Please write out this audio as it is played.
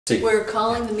We're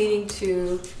calling the meeting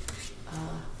to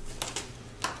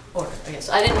order, I guess.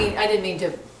 I didn't mean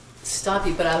to stop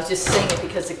you, but I was just saying it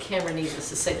because the camera needs us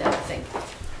to say that, I think.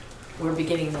 We're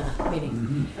beginning the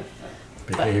meeting.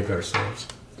 Behave ourselves.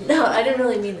 No, I didn't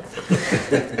really mean that.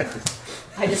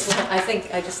 I just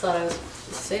thought I was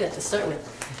to say that to start with.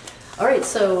 All right,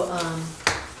 so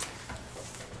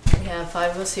we have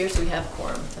 5 of us here, so we have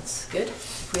quorum. That's good.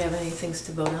 If we have any things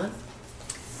to vote on.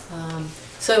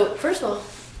 So first of all,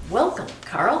 welcome,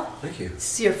 Carl. Thank you.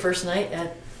 This is your first night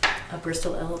at a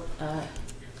Bristol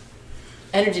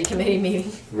Energy Committee meeting.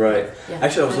 Right. Yeah.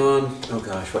 Actually, I was on, oh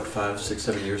gosh, what, 5, 6,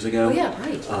 7 years ago? Oh yeah,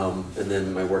 right. And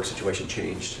then my work situation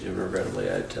changed, and regrettably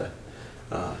I had to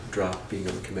drop being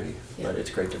on the committee. Yeah. But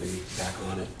it's great to be back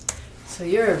on it. So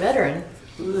you're a veteran.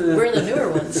 We're the newer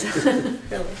ones.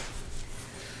 Really.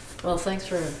 Well, thanks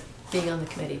for being on the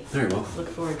committee. Very well. Look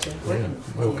forward to working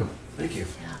with you. Welcome. Thank you.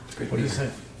 Yeah. It's great to What be is here.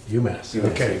 that? UMass.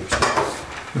 UMass. Okay.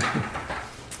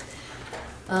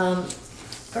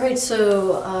 All right,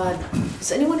 so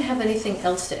does anyone have anything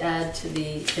else to add to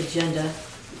the agenda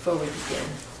before we begin?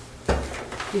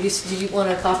 Did you want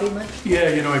a copy, Mike? Yeah,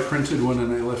 you know, I printed one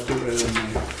and I left it right on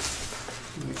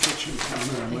my kitchen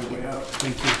counter on my way out.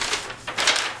 Thank you.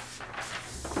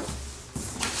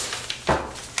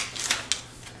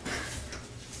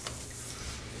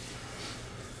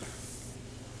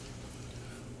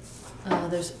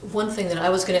 There's one thing that I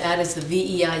was going to add is the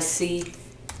VEIC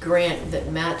grant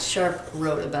that Matt Sharp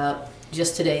wrote about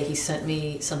just today. He sent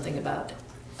me something about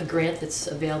a grant that's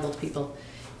available to people,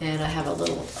 and I have a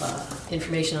little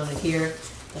information on it here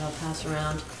that I'll pass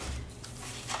around.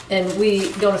 And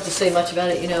we don't have to say much about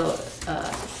it, you know.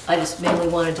 I just mainly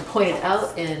wanted to point it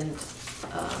out and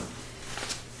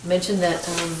mention that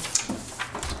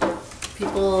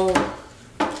people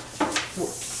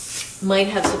might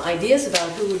have some ideas about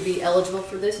who would be eligible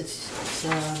for this. It's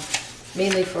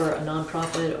mainly for a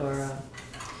nonprofit or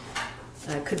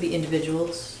it could be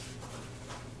individuals.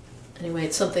 Anyway,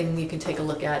 it's something you can take a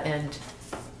look at, and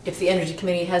if the Energy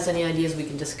Committee has any ideas, we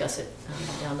can discuss it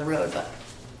down the road, but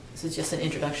this is just an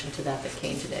introduction to that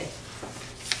came today.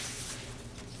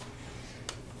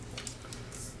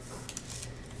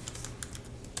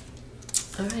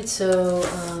 All right, so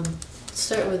let's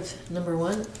start with number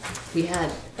 1. We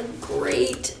had a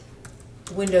great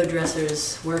window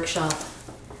dressers workshop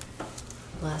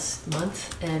last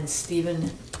month, and Stephen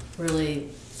really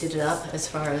did it up as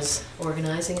far as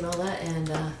organizing and all that, and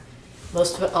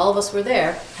all of us were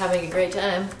there having a great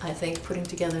time, I think, putting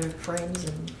together frames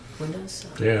and windows. So.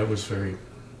 Yeah, it was very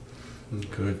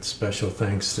good. Special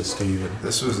thanks to Stephen.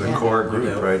 This was the core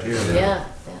group right here. Yeah.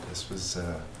 This was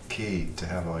key to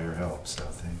have all your help, so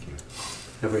thank you.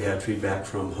 Have we had feedback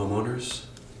from homeowners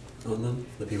on them?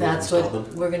 The people That's who what installed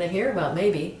them? we're going to hear about,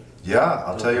 maybe. Yeah,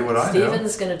 I'll tell you what I know.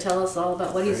 Stephen's going to tell us all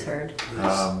about what he's heard.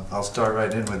 I'll start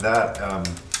right in with that.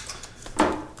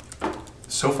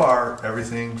 So far,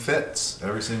 everything fits.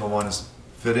 Every single one is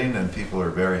fitting, and people are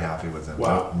very happy with them.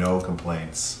 Wow. No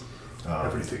complaints.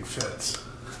 Everything fits.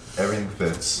 Everything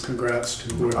fits. Congrats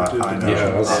to whoever did I the know.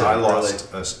 Yeah, I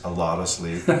lost a lot of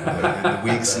sleep in the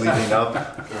weeks leading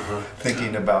up,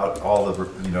 thinking about all the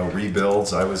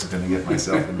rebuilds I was going to get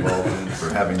myself involved in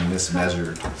for having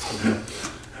mismeasured.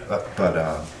 But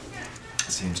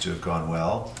it seems to have gone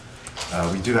well.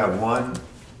 We do have one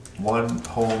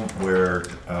home where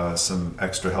some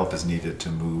extra help is needed to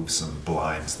move some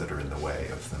blinds that are in the way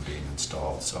of them being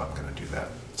installed. So I'm going to do that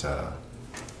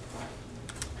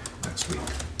next week.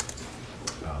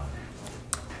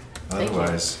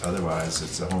 Otherwise,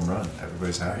 it's a home run.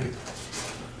 Everybody's happy.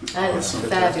 That is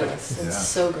fabulous. It's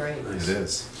so great. It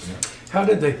is. Yeah. How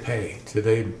did they pay? Did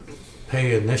they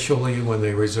pay initially when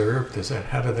they reserved?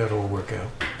 How did that all work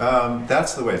out?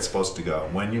 That's the way it's supposed to go.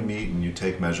 When you meet and you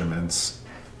take measurements,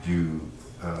 you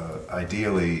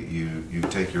ideally you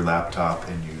take your laptop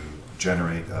and you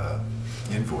generate an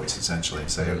invoice essentially and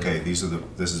say, okay, this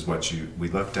is what we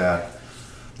looked at.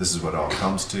 This is what it all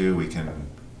comes to. We can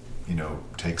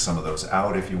take some of those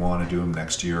out if you want to do them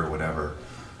next year or whatever.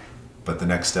 But the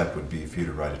next step would be for you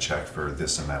to write a check for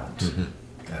this amount. Mm-hmm.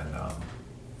 And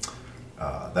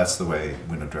that's the way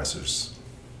window dressers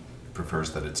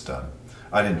prefers that it's done.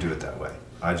 I didn't do it that way.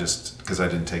 Because I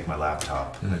didn't take my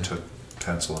laptop. Mm-hmm. I took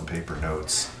pencil and paper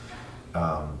notes,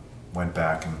 went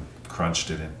back and crunched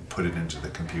it and put it into the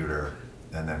computer,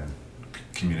 and then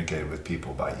communicated with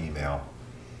people by email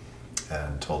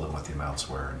and told them what the amounts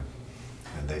were.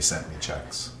 And they sent me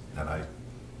checks, and I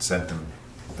sent them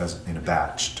in a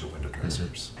batch to window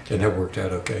dressers. Mm-hmm. And that worked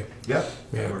out okay? Yeah,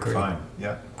 yeah, it worked great. fine.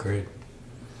 Yeah. Great.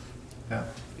 Yeah.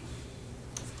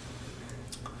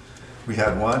 We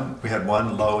had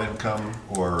one low income,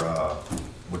 or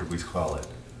what did we call it?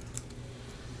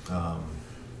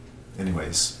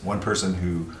 Anyways, one person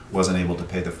who wasn't able to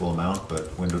pay the full amount,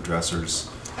 but window dressers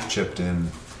chipped in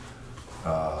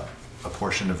a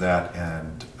portion of that,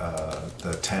 and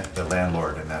the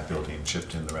landlord in that building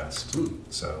chipped in the rest.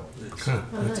 So, Huh,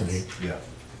 Oh, that's nice. neat. yeah,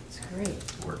 It's great.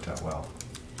 it worked out well.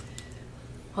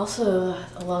 Also,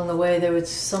 along the way, there was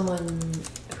someone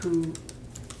who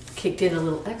kicked in a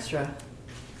little extra.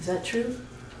 Is that true?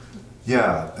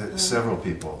 Yeah, several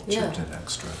people yeah. chipped in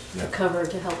extra. Yeah,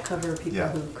 To help cover people Yeah.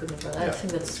 who couldn't afford. I Yeah.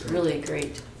 think that's really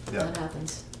great. Yeah. That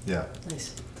happens. yeah.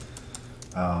 Nice.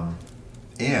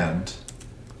 And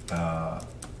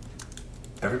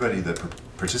everybody that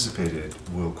participated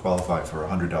will qualify for a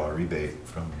 $100 rebate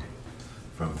from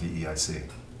VEIC.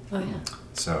 Oh yeah.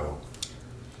 So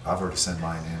I've already sent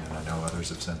mine in, and I know others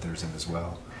have sent theirs in as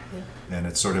well. Yeah. And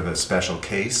it's sort of a special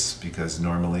case because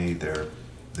normally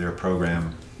their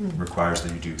program requires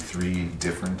that you do 3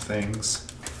 different things.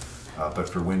 But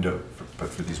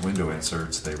for these window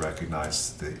inserts, they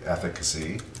recognize the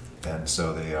efficacy, and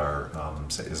so they are,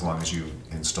 as long as you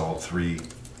install 3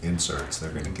 inserts,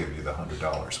 they're going to give you the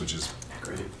 $100, which is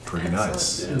Great. pretty Excellent.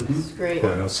 nice. Yeah. It's great.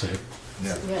 Well, I'll say,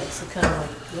 Yeah. Yeah, it's kind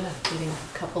of like, getting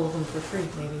a couple of them for free,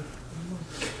 maybe.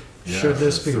 Yeah, should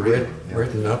this be 3, yeah.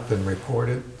 written up and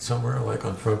reported somewhere, like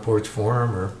on Front Porch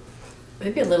Forum, or,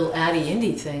 Maybe a little Addy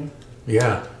Indy thing.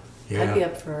 yeah, I'd be yeah,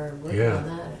 up for working Yeah. on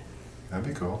that. That'd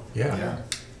be cool. Yeah.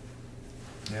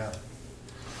 Yeah.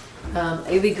 Yeah.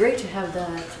 It'd be great to have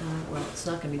that, well, it's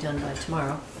not gonna be done by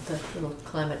tomorrow, the little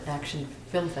Climate Action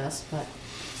Film Fest, but,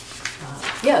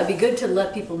 yeah, it'd be good to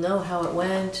let people know how it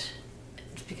went,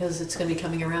 because it's gonna be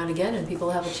coming around again, and people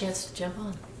have a chance to jump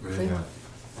on. if they Right. want.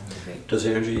 Great. Does the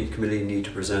Energy Committee need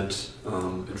to present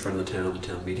in front of the town on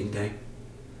town meeting day?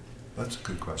 That's a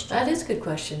good question. That is a good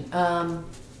question.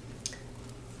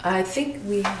 I think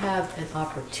we have an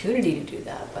opportunity to do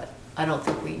that, but I don't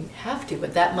think we have to,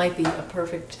 but that might be a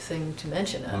perfect thing to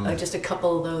mention, just a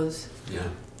couple of those. Yeah.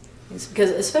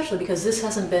 Especially because this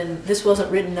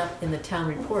wasn't written up in the town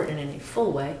report in any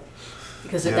full way,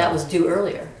 because Yeah. that was due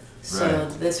earlier. So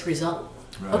Right. this result,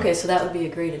 Right. okay, so that would be a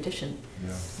great addition,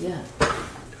 Yeah. yeah.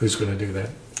 who's gonna do that?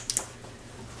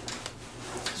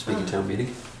 Speaking of town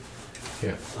meeting,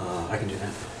 Yeah, I can do that.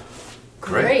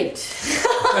 Great.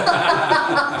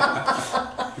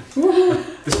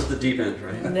 This is the deep end,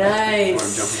 right? Nice. Or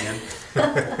I'm jumping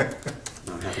in.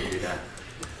 No, I'm happy to do that.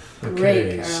 Great,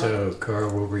 okay, Carl. so Carl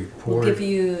will We'll report, give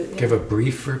you, give a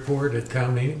brief report at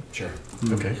town meeting? Sure.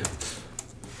 Okay,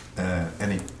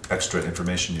 Any extra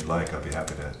information you'd like, I'll be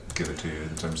happy to give it to you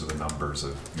in terms of the numbers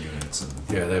of units and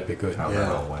yeah, that'd be good. how that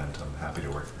Yeah. all went. I'm happy to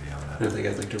work with you on I that. think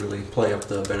I'd like to really play up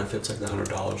the benefits, like the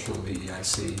 $100 from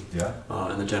VEIC, Yeah?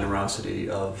 and the generosity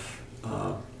of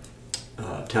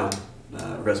town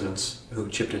residents who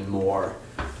chipped in more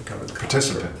to cover the cost.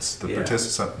 Participants. The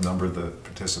Yeah. number of the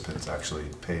participants actually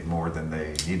paid more than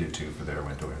they needed to for their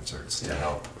window inserts to Yeah.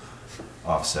 help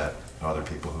offset other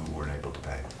people who weren't able to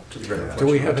pay. To the very Yeah. Do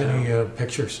we fortunate have town. any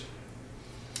pictures?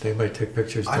 They might take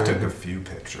pictures I during took a the- few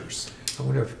pictures. I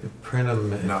wonder if we print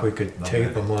them, if No, we could not tape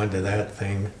many. them onto that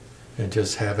thing and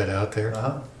just have it out there.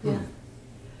 Uh-huh. yeah.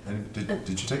 And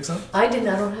did you take some? I didn't,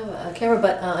 I don't have a camera,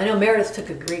 but I know Meredith took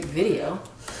a great video.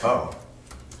 Oh.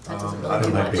 That doesn't really I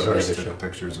don't do know much. if Hard those to took show.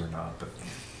 pictures or not, but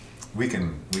we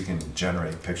can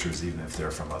generate pictures even if they're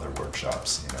from other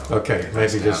workshops, you know. Okay, It'd be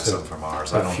nice maybe to have just some from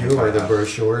ours. I A don't few, think I or the have-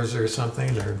 brochures or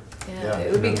something, or, Yeah, Yeah.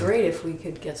 it would be Yeah. great if we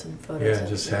could get some photos. yeah, of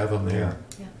just it. have them there.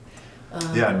 Yeah.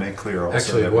 Yeah, and make clear also.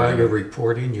 Actually, that while we're you're gonna-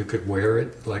 reporting, you could wear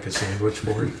it like a sandwich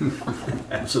board.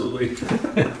 Absolutely.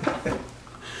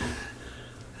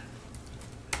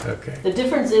 Okay. The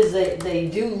difference is they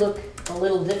do look a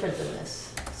little different than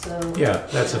this, so. Yeah,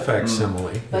 that's a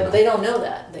facsimile. you But know. they don't know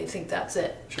that, they think that's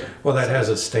it. Sure. Well, that has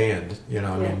a stand, you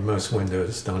know, I Yeah. mean, most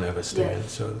windows don't have a stand, Yeah.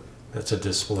 so that's a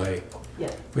display. Yeah,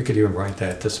 We could even write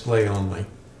that, display only,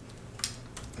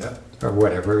 Yeah, or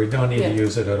whatever. We don't need to Yeah.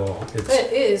 use it at all. but It's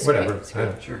it is great. whatever. It's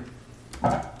great. Sure.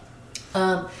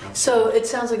 So it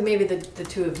sounds like maybe the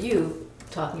two of you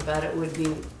talking about it would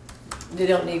be, they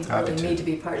don't Happy really to. need to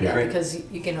be part of Yeah. that, Great. because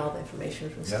you get all the information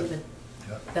from Yeah. Stephen.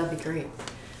 yeah. That'd be great.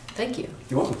 Thank you.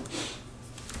 You're welcome.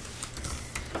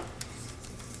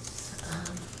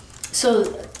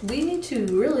 So we need to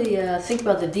really think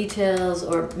about the details,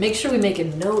 or make sure we make a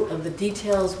note of the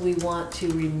details we want to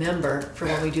remember for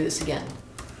when we do this again.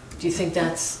 Do you think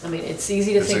that's, I mean, it's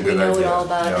easy to It's a think we good know it idea. all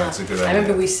about it Yeah, now. it's a good I remember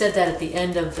idea. we said that at the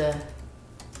end of the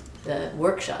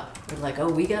workshop. We're like, oh,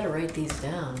 we gotta write these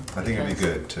down. I think it'd be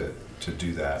because- good to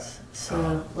do that.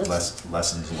 So let's,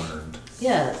 Lessons learned.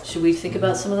 Yeah, should we think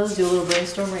about some of those? Do a little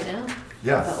brainstorm right now?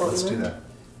 Yeah, About what we let's do learned? that.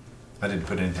 I didn't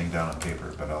put anything down on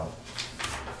paper, but I'll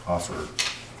offer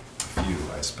a few,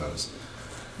 I suppose.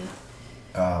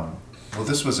 Yeah. Well,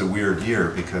 this was a weird year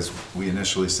because we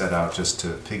initially set out just to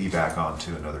piggyback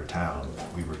onto another town.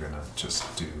 We were gonna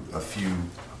just do a few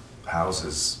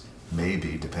houses,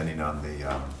 maybe, depending on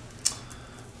the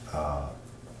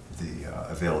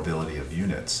availability of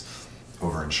units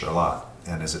over in Charlotte.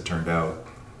 And as it turned out,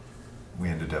 we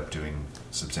ended up doing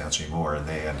substantially more, and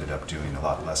they ended up doing a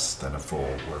lot less than a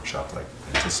full workshop like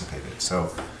anticipated. So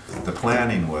the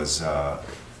planning was an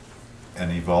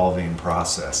evolving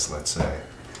process, let's say.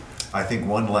 I think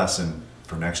one lesson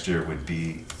for next year would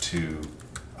be to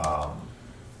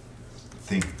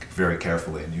think very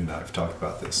carefully, and you and I have talked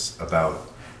about this,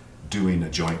 about doing a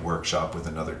joint workshop with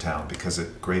another town, because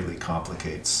it greatly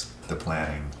complicates the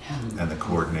planning and the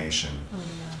coordination.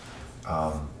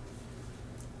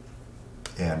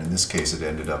 And in this case, it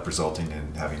ended up resulting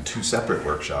in having two separate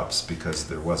workshops because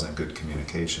there wasn't good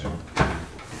communication.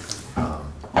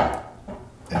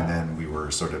 And then we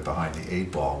were sort of behind the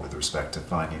eight ball with respect to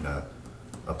finding a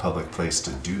public place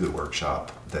to do the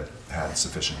workshop that had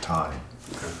sufficient time.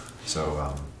 Okay.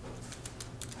 So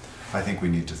I think we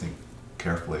need to think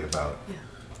carefully about,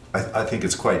 I think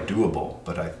it's quite doable,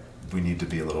 but we need to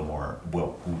be a little more,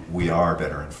 well, we are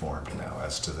better informed now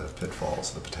as to the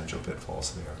pitfalls, the potential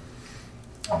pitfalls there.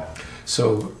 Yeah.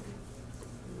 So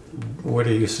what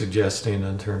are you suggesting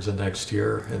in terms of next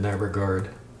year in that regard?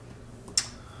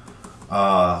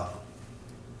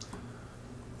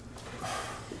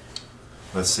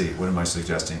 Let's see, what am I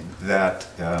suggesting? That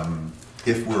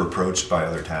if we're approached by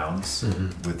other towns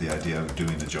with the idea of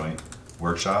doing a joint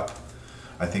workshop,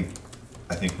 I think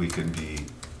we can be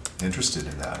interested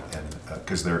in that, and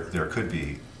because there could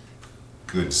be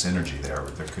good synergy there.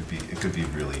 It could be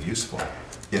really useful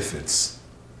if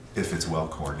it's well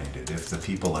coordinated, if the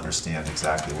people understand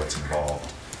exactly what's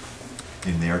involved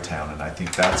in their town. And I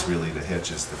think that's really the hitch,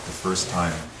 is that the first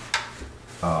time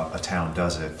a town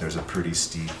does it, there's a pretty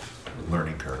steep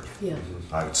learning curve. Yeah.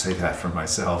 I would say that for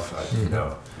myself. You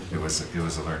know, it was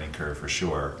a learning curve for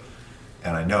sure,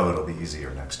 and I know it'll be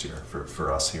easier next year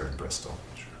for us here in Bristol,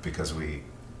 because we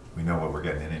know what we're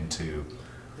getting into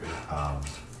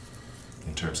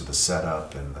in terms of the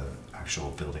setup and the actual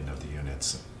building of the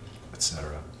units,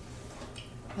 etc.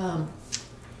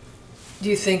 Do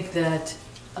you think that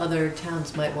other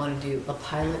towns might want to do a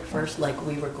pilot first, like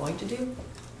we were going to do?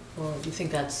 Or do you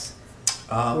think that's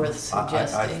worth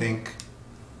suggesting? I think,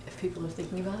 if people are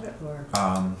thinking about it, or?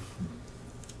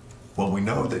 well, we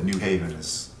know that New Haven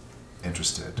is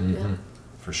interested, Yeah.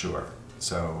 for sure.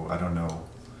 So I don't know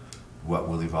what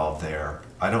will evolve there.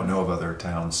 I don't know of other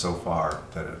towns so far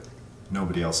that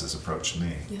nobody else has approached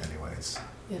me, Yeah. anyways.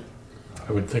 Yeah.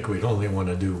 I would think we'd only want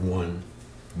to do one.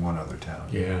 One other town.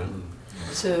 Yeah.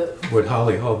 So, Would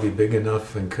Holly Hall be big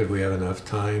enough, and could we have enough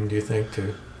time, do you think,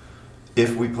 to?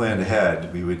 If we planned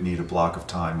ahead, we would need a block of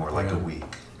time, more like Yeah. a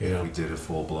week, Yeah. if we did a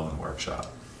full-blown workshop.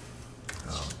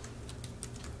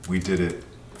 We did it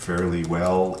fairly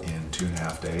well in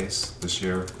 2.5 days this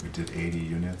year. We did 80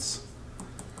 units.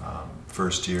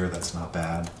 First year, that's not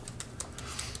bad.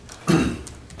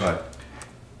 But,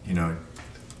 you know,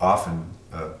 often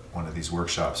one of these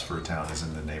workshops for a town is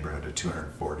in the neighborhood of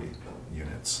 240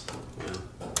 units.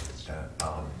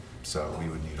 So we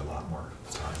would need a lot more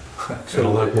time. So a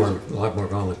lot more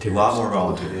volunteers. A lot more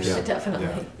volunteers. Yeah. definitely.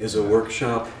 Yeah. Is a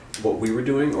workshop what we were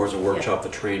doing, or is a workshop the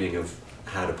training of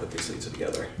how to put these things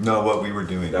together? No, what we were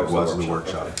doing That was was the the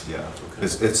workshop, workshop, okay. yeah.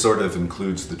 Okay. It sort of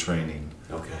includes the training,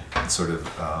 Okay. it's sort of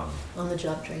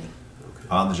On-the-job training. Okay.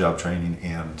 on-the-job training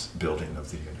and building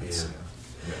of the units. Yeah.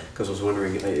 Yeah. Because I was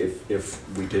wondering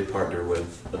if we did partner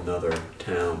with another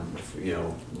town, you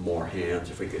know, more hands,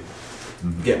 if we could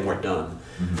Mhm. get more done.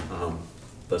 Mhm.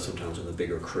 But sometimes with a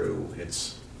bigger crew,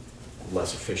 it's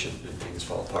less efficient and things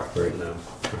fall apart, you know.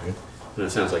 Right. And it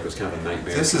sounds like it was kind of a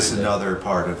nightmare. This is trying to- another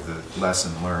part of the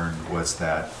lesson learned, was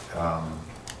that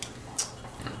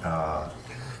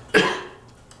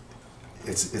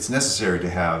it's necessary to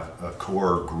have a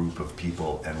core group of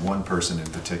people, and one person in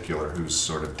particular who's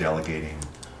sort of delegating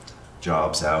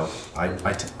jobs out. I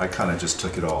kind of just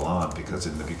took it all on, because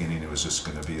in the beginning it was just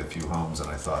going to be a few homes, and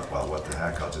I thought, well, what the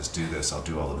heck, I'll just do this. I'll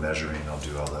do all the measuring, I'll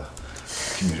do all the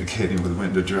communicating with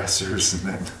window dressers,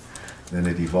 and then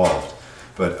it evolved.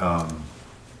 But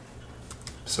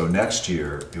so next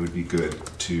year it would be good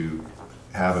to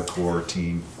have a core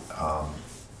team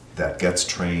that gets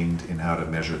trained in how to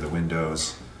measure the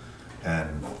windows,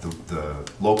 and the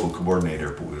local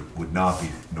coordinator would not be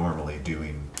normally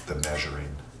doing the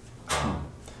measuring.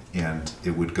 And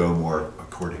it would go more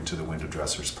according to the window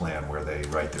dresser's plan, where they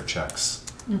write their checks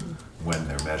when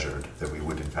they're measured, that we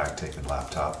would in fact take a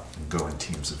laptop and go in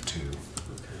teams of 2.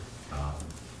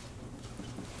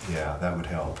 Yeah, that would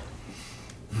help.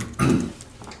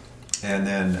 And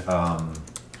then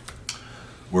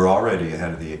we're already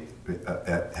ahead of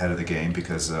the game,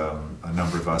 because a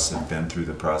number of us have been through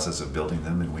the process of building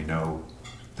them, and we know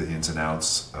the ins and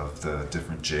outs of the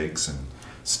different jigs and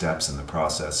steps in the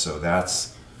process. So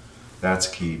that's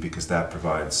key, because that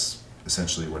provides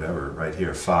essentially whatever, right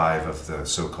here, 5 of the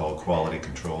so-called quality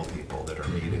control people that are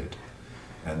needed.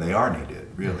 And they are needed,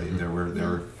 really. There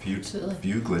were few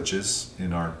glitches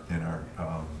in our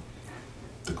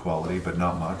the quality, but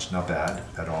not much, not bad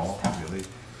at all, really,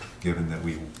 given that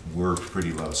we were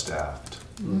pretty low staffed.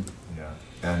 Yeah,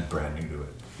 and brand new to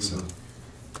it. So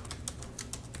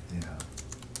yeah.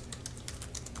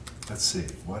 Let's see,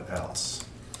 what else?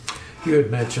 You had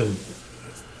mentioned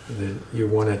that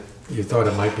you thought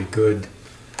it might be good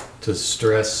to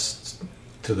stress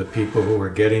to the people who are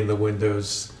getting the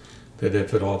windows that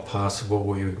if at all possible,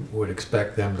 we would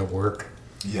expect them to work.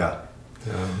 Yeah.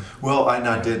 Well,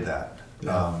 I did that.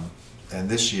 Yeah. And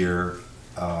this year,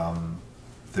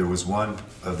 there was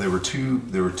there were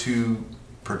two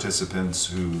participants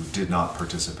who did not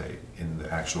participate in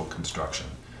the actual construction.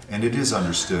 And it is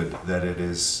understood that it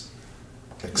is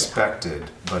expected,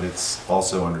 but it's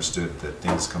also understood that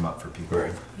things come up for people.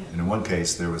 Right. Yeah. And in one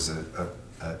case, there was a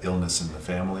illness in the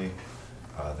family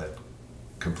that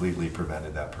completely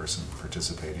prevented that person from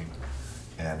participating.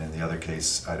 And in the other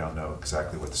case, I don't know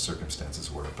exactly what the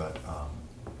circumstances were, but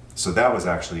so that was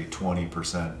actually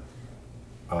 20%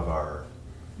 of our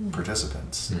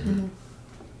participants,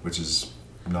 which is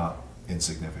not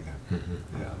insignificant.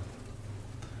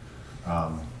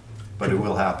 Yeah. But it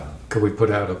will happen. Could we put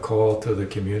out a call to the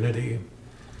community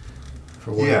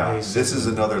for one Yeah, of these? this is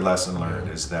another lesson learned,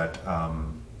 is that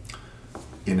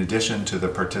in addition to the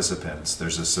participants,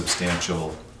 there's a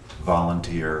substantial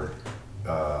volunteer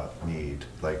need,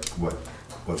 like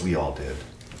what we all did,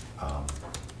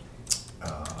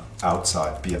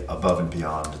 outside, above and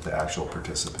beyond the actual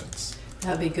participants.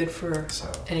 That'd be good for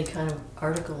any kind of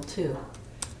article too,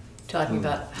 talking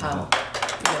about how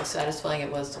satisfying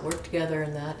it was to work together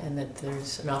and that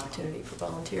there's an opportunity for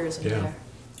volunteers in there.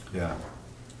 Yeah.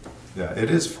 Yeah, it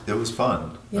was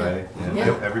fun, right? And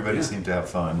everybody seemed to have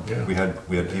fun. Yeah. We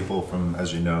had people from,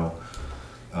 as you know,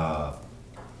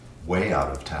 way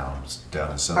out of town,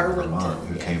 down in southern Vermont,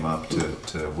 who came up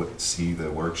to see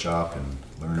the workshop and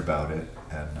learn about it,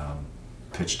 and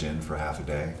pitched in for half a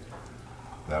day.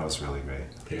 That was really great.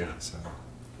 Yeah. So,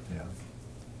 yeah.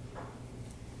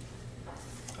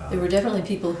 There were definitely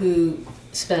people who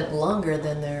spent longer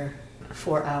than their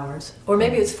 4 hours, or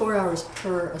maybe it's 4 hours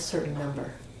per a certain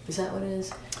number. Is that what it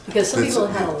is? Because some people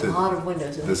had a lot of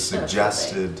windows. In the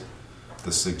suggested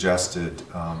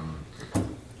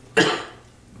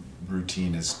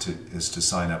routine is to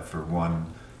sign up for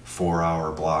 1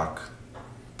 4-hour block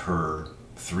per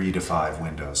 3 to 5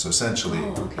 windows. So essentially,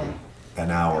 an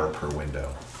hour per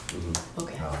window.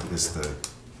 Okay. Is the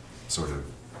sort of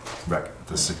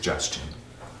the suggestion.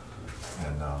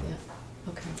 And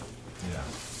Okay. yeah.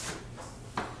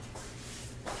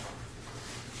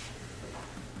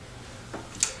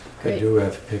 I do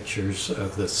have pictures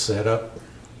of the setup.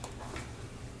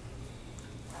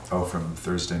 Oh, from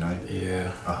Thursday night?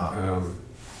 Yeah. Uh-huh.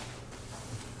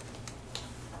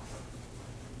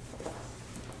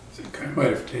 I think I might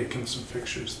have taken some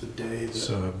pictures the day that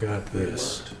So I've got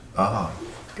this. Uh-huh.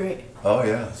 Great. Oh,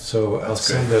 yeah. So I'll That's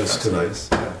send great. those That's to nice.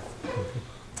 you. Yeah.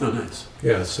 Oh, nice.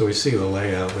 Yeah, so we see the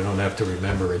layout. We don't have to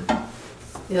remember it.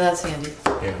 Yeah, that's handy.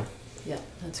 Yeah. Yeah,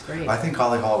 that's great. I think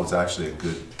Holly Hall was actually a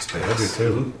good space. I do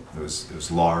too. It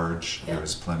was large. Yeah. There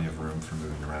was plenty of room for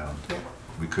moving around. Yeah.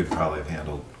 We could probably have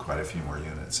handled quite a few more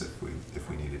units if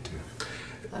we needed to.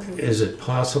 Is it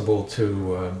possible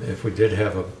to, if we did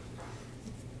have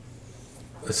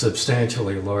a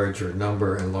substantially larger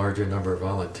number of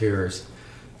volunteers,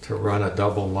 to run a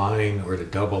double line or to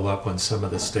double up on some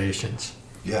of the stations?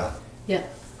 Yeah, Yeah.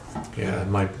 Yeah, it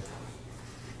might.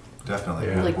 definitely.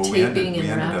 Yeah. Like Well, taping we and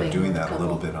ended wrapping up doing on a that a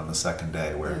little couple. bit on the second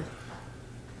day, where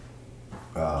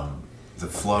the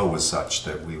flow was such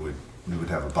that we would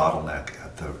have a bottleneck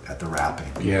at the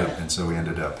wrapping. Yeah. And so we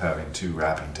ended up having 2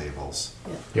 wrapping tables,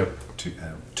 Yep.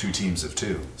 2 teams of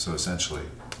 2. So essentially,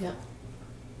 Yeah,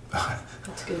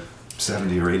 that's good.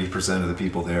 70 or 80% of the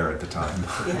people there at the time.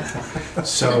 Yeah.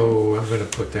 So I'm going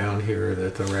to put down here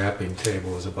that the wrapping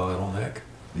table is a bottleneck.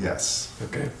 Yes,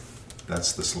 Okay.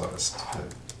 that's the slowest, the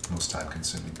most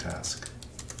time-consuming task.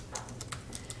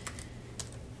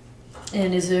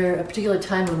 And is there a particular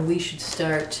time when we should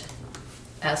start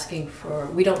asking for,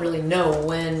 we don't really know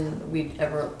when we'd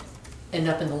ever end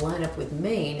up in the lineup with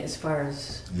Maine as far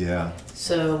as, Yeah.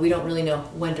 so we don't really know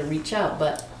when to reach out,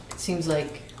 but it seems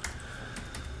like,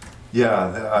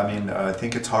 Yeah, I mean, I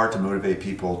think it's hard to motivate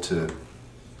people to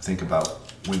think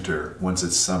about winter once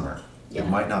it's summer. Yeah. It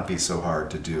might not be so hard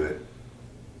to do it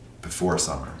before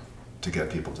summer, to get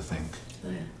people to think oh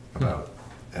yeah. about,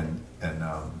 and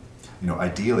you know,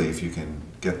 ideally, if you can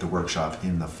get the workshop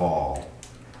in the fall,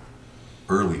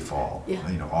 early fall, Yeah.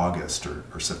 you know, August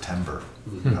or September,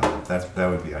 that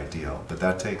would be ideal. But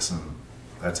that takes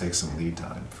some lead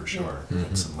time for sure,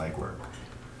 and some legwork.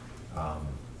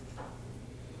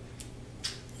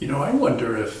 You know, I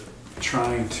wonder if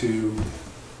trying to,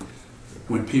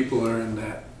 when people are in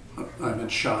that, I'm in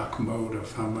shock mode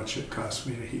of how much it costs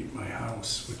me to heat my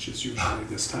house, which is usually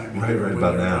this time of year Right when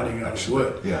about they're now, running out of actually.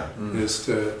 wood, Yeah. is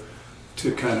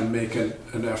to kind of make an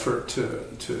effort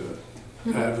to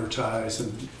advertise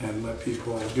and let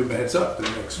people give them a heads up that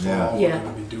next fall Yeah. Yeah. we're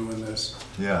going to be doing this.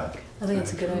 Yeah. I think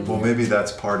that's a good idea. Well, maybe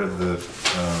that's part of the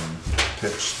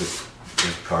pitch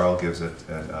that Carl gives at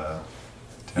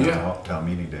Yeah. town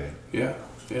meeting day. Yeah,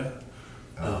 yeah.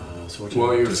 So what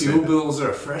Well, your to say fuel that- bills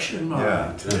are fresh in mind.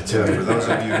 Yeah, That's for right. those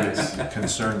of you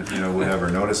concerned, you know, whatever,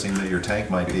 noticing that your tank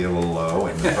might be a little low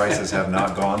and the prices have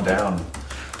not gone down.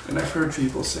 And I've heard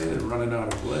people say they're running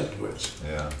out of lead, which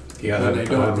Yeah, Yeah, when they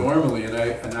don't um, normally, and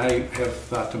I have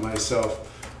thought to myself,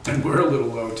 and we're a little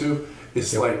low too,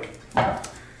 it's Yep. like,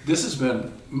 this has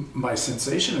been, my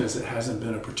sensation is it hasn't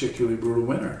been a particularly brutal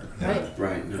winter yeah, Right.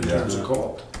 Right. in terms of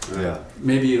cold. yeah.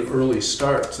 Maybe an early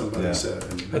start, somebody Yeah. said.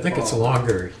 in the I think it's fall.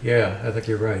 longer. Yeah, I think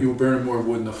you're right. You were burning more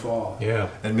wood in the fall. Yeah.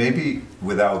 And maybe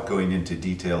without going into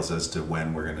details as to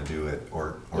when we're gonna do it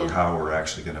or Yeah. how we're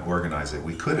actually gonna organize it,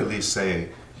 we could at least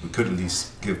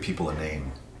give people a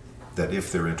name that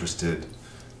if they're interested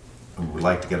and would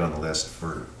like to get on the list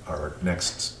for our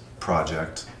next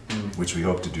project, which we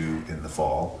hope to do in the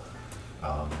fall,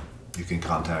 you can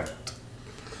contact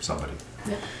somebody.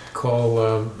 Yeah, Call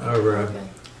or okay.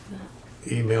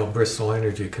 email Bristol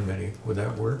Energy Committee. Would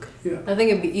that work? Yeah. I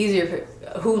think it'd be easier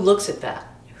for, who looks at that?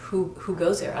 Who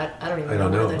goes there? I don't even I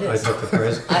don't know. where that I is. thought the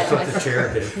president, I thought the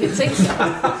chair did. You'd think so.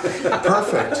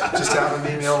 Perfect, just have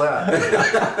them email that.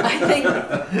 I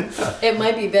think it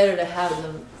might be better to have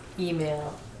them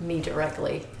email me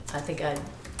directly. I think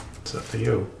It's up to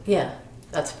you. yeah,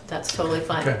 that's totally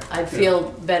fine. Okay. I'd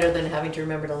feel better than having to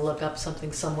remember to look up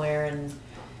something somewhere and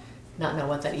not know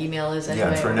what that email is anyway.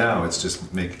 Yeah, and for now, it's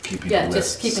just keeping a Yeah, list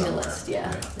just keeping a somewhere. list,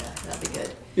 yeah, that'd be good.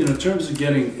 You know, in terms of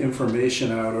getting information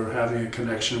out or having a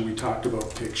connection, we talked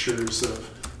about pictures of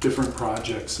different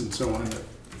projects and so on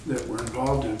that we're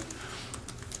involved in.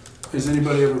 Has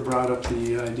anybody ever brought up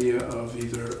the idea of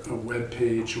either a web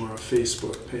page or a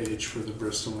Facebook page for the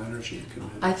Bristol Energy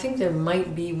Committee? I think there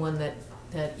might be one that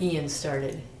Ian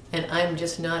started, and I'm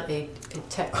just not a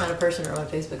tech kind of person or on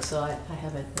Facebook, so I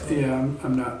haven't really. Yeah,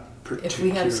 I'm not If we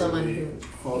have someone particularly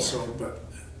who- also,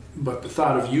 but the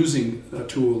thought of using a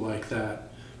tool like that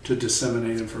to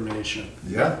disseminate information.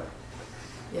 Yeah,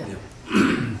 Yeah. Yeah.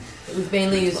 We've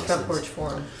mainly used Makes Front sense. Porch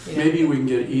Forum. You know? Maybe we can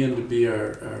get Ian to be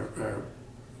our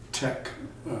tech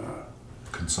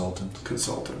consultant.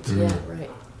 consultant. Yeah, right.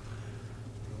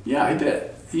 Yeah, I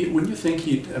bet. Wouldn't you think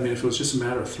I mean, if it was just a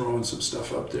matter of throwing some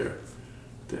stuff up there,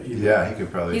 that he'd... Yeah, he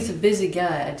could probably. He's a busy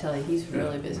guy, I tell you. He's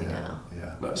really Yeah. busy yeah, now.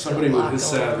 Yeah. But somebody with his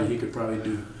Got a lot going savvy, on. he could probably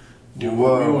do what we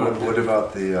Whoa, want. what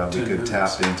about we 10 could minutes.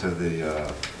 tap into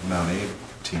the Mount Abe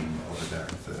team over there.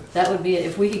 That would be it.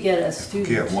 If we could get a If we student.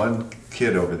 get one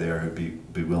kid over there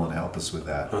who'd be willing to help us with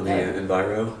that. On the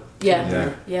Enviro,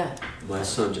 Yeah, Yeah. my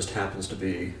son just happens to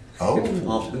be Oh.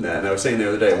 involved in that. And I was saying the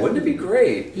other day, wouldn't it be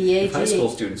great if high EAG. school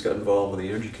students got involved with the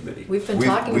energy committee? We've been We've-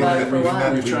 talking we've about been- it for a we've while.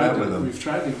 met- We've We tried, with them. we've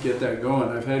tried to get that going.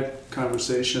 I've had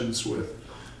conversations with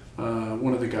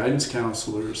one of the guidance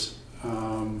counselors,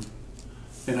 and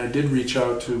I did reach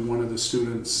out to one of the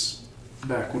students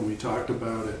back when we talked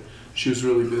about it. She was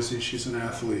really busy. She's an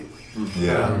athlete.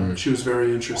 Yeah. She was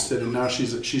very interested, and now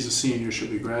she's a senior. She'll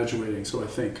be graduating, so I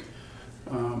think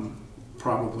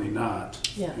probably not.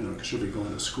 Yeah. You know, 'cause she'll be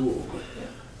going to school.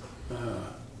 But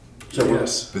So we're-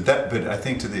 yes, But I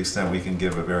think to the extent we can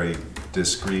give a very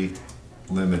discrete,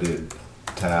 limited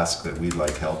task that we'd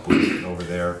like help with over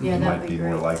there, Yeah, we that'd might be be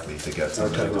more great. likely to get So we're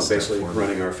somebody talking to about step basically forward.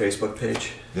 running our Facebook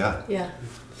page. Yeah, Yeah.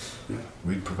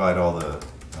 we'd provide all the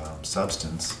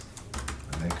substance,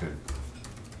 and they could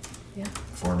Yeah.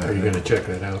 format Are you it. going to check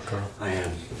that out, Carl? I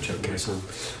am checking my son.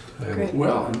 I- Great.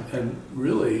 well, and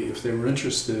really, if they were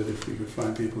interested, if we could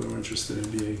find people that were interested in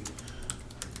being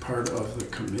part of the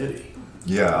committee.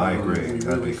 Yeah, I agree. We That'd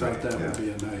really be thought great, that would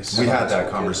yeah. be a nice. We had that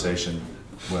conversation,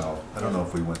 well, I don't know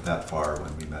if we went that far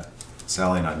when we met.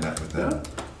 Sally and I met with them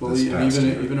Well, this past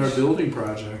year. even our building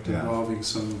project Yeah. involving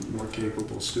some more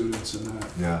capable students in that.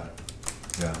 Yeah,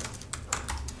 yeah.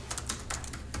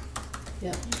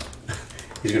 Yeah.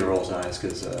 He's gonna roll his eyes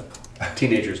because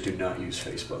teenagers do not use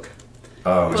Facebook.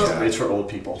 Oh, Well, yeah. It's for old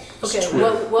people. Okay, Twitter.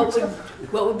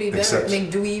 what would be better? Except I mean,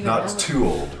 do we even have Not a- too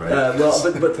old, right? Well,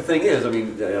 but the thing is, I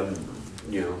mean,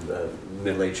 you know, the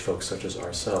middle-aged folks such as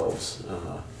ourselves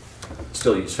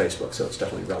still use Facebook, so it's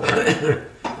definitely relevant.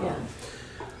 Yeah.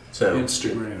 So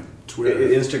Instagram, Twitter.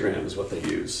 Instagram is what they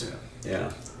use.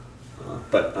 Yeah.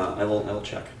 But I will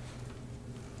check.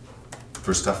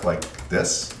 For stuff like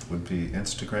this, would be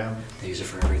Instagram, They use it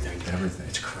for everything. everything.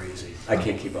 It's crazy. I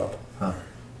can't keep up. Huh.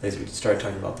 They started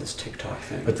talking about this TikTok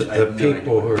thing. But I the have no idea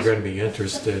people what who it are is. going to be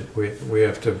interested, we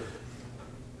have to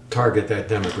target that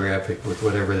demographic with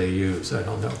whatever they use. I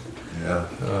don't know. Yeah.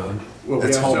 Well,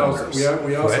 It's we also homeowners.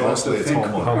 we also have Mostly to it's think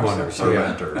Homeowners, Or yeah,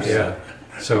 renters. yeah.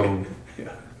 So Yeah.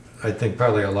 I think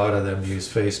probably a lot of them use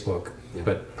Facebook, Yeah.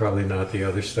 but probably not the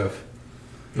other stuff,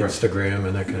 Right. Instagram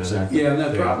and that kind of thing. Exactly. Yeah, and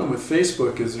that problem with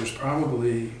Facebook is there's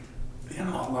probably, you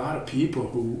know, a lot of people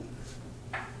who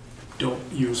don't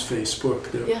use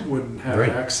Facebook that Yeah. wouldn't have Right.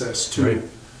 access to Right.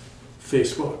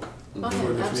 Facebook Oh, or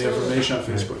yeah, the absolutely. information on Right.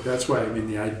 Facebook. That's why, I mean,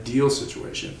 the ideal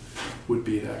situation would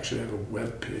be to actually have a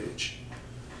web page.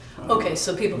 Okay,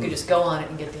 so people could just go on it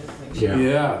and get the information. Yeah.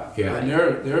 Yeah, Yeah. and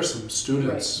there are some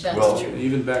students, Right, that's Well, true.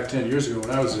 even back 10 years ago when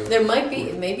I was there. There might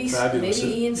be, maybe Fabulous at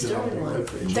Ian started developing one. web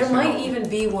pages. There might even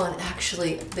be one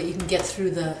actually that you can get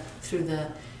through the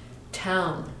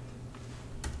town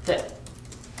that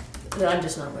I'm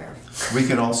just not aware of. We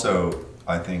can also,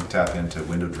 I think, tap into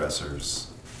window dressers,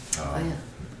 Oh, yeah.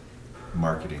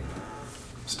 marketing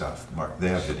stuff. They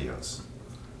have videos,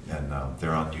 and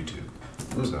they're on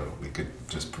YouTube, so we could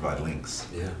just provide links.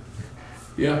 Yeah.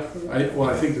 Yeah,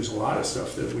 I think there's a lot of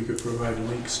stuff that we could provide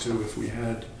links to if we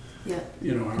had, Yeah.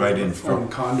 you know, our Right in own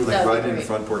front. conduit. That Like would right be in great.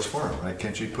 Front Porch Forum, right?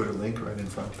 Can't you put a link right in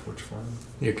Front Porch Forum?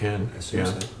 You can, I assume yeah,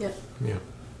 so. Yeah. yeah.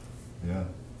 Yeah.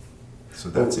 So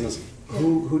that's Oh, easy.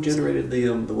 Who generated the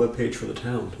webpage for the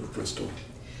town of Bristol?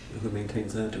 Who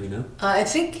maintains that? Do we know? I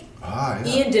think Ah,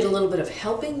 yeah. Ian did a little bit of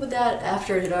helping with that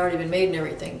after it had already been made and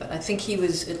everything, but I think he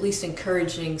was at least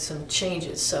encouraging some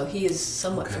changes, so he is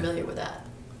somewhat Okay. familiar with that.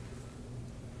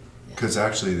 Because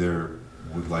actually there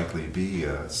would likely be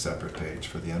a separate page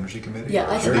for the Energy Committee. Yeah,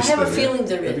 or I at least have a there is. feeling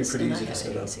there That'd be is, pretty and I easy to haven't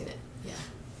set even up. seen it. Yeah.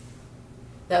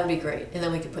 That would be great, and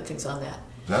then we could put things on that.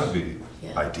 That would be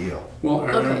Yeah. ideal. Well,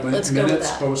 are Okay, there let's go with minutes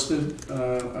that. posted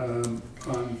on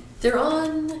They're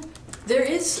on, there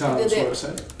is. town's they-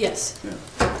 website? Yes. Yeah.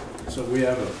 So we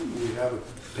have a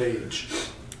page.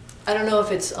 I don't know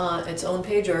if it's on its own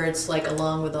page or it's like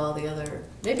along with all the other,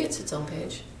 maybe it's its own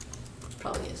page.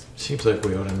 Probably is. Seems like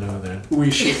we ought to know that. We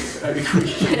should, I mean,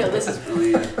 I know, this is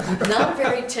not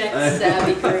very tech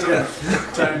savvy group.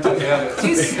 time to edit. Do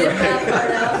you snip that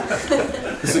part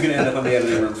out? This is going to end up on the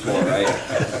editing room floor,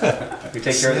 right? We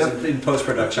take care of this in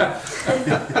post-production.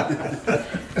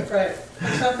 Right,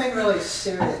 something really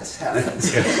serious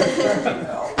happens. Let me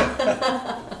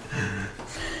know.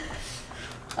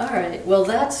 All right, well,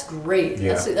 that's great.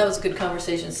 Yeah. That was a good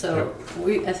conversation. So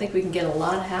I think we can get a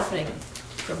lot happening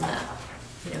from that.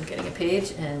 You know, getting a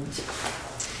page and,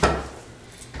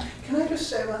 Can I just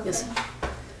say one yes.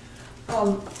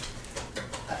 thing?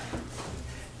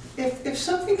 If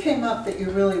something came up that you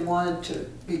really wanted to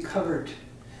be covered,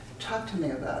 talk to me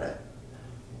about it.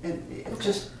 And it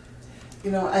just,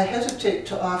 you know, I hesitate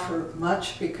to offer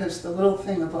much because the little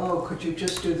thing of, oh, could you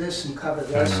just do this and cover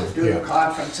this, know, or do the yeah.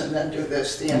 conference and then do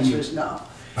this, the answer is no.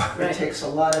 It Right. takes a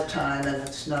lot of time and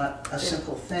it's not a Yeah.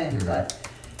 simple thing, Mhm. but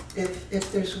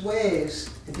if there's ways,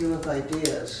 if you have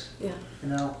ideas, Yeah. you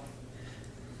know,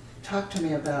 talk to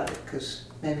me about it, because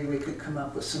maybe we could come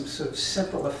up with some sort of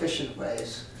simple, efficient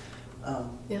ways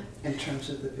Yeah. in terms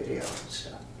of the video and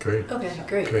stuff. Great, Okay,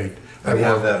 great. great. And we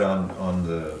have that on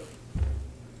the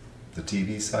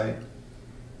TV site?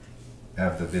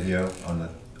 Have the video on the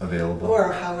available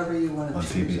Or however you want on to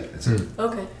TV? choose it. It's- Hmm.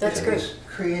 Okay, that's If great. it's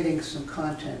creating some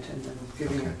content and then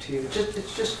giving it to you,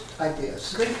 it's just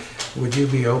ideas. Great. Would you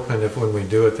be open if when we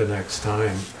do it the next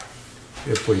time,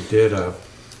 if we did a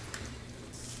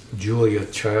Julia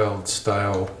Child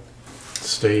style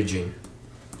staging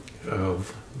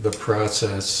of the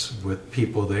process with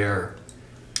people there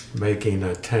making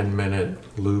a 10-minute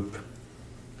loop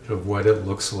of what it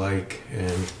looks like,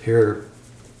 and here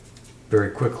very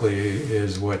quickly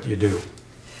is what you do.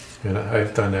 And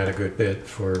I've done that a good bit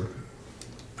for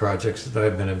projects that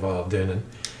I've been involved in, and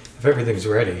if everything's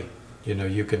ready, you know,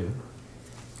 you can,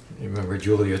 you remember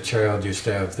Julia Child used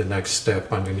to have the next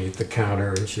step underneath the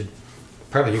counter, and she,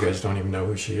 probably you guys don't even know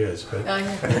who she is, but. Oh,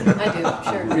 yeah,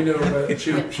 I do, sure. We know, but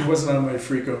she wasn't on my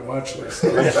frequent watch list.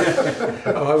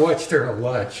 Oh, I watched her a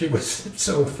lot. She was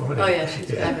so funny. Oh, yeah,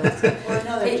 she's fabulous. Well,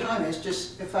 another Hey. time, it's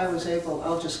just, if I was able,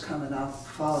 I'll just come and I'll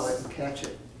follow it and catch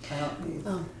it. I don't need,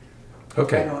 Oh, I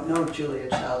Okay, don't know Julia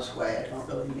Child's way, I don't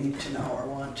really need to know or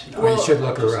want to know. Well, you should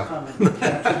look her Just up. come and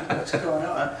catch what's going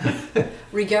on.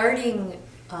 regarding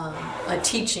a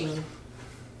teaching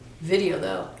video,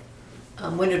 though,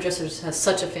 Window Dressers has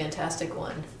such a fantastic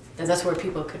one. And that's where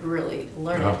people could really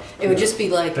learn Oh, it. It would just be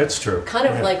like, that's true. kind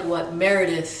of Yeah. like what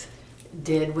Meredith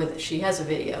did with, she has a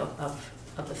video of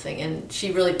the thing, and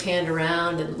she really panned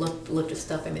around and looked at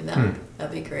stuff. I mean,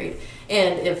 that'd be great.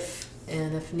 And if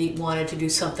Neat wanted to do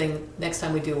something next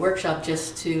time we do a workshop,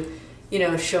 just to, you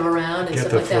know, show around and Get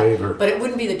stuff the like flavor. that. But it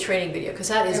wouldn't be the training video, because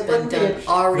that has It been wouldn't be done a-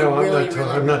 already No, really,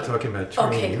 I'm not talking about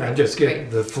Okay, training. great, I'm just getting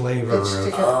great. the flavor It's to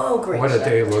of get- Oh, great. what a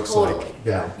day looks Totally. like.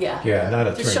 Yeah, Yeah. yeah, not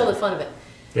a Just show the training. fun of it.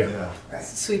 Yeah. Right.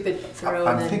 Sweep it through and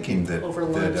I'm then thinking that, over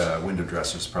lunch. Window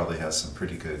Dressers probably has some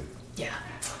pretty good Yeah.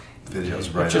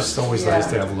 videos right It's just on. always Yeah. nice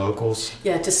to have locals.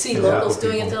 Yeah, to see Yeah, locals local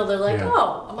doing it, people. though, they're like, Yeah.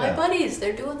 oh, my Yeah. buddies,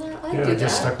 they're doing that. I Yeah, do I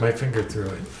just that. stuck my finger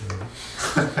through it.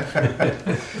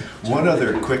 One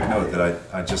other quick note that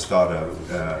I just thought of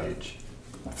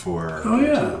for Oh,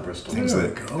 yeah. Bristol. things There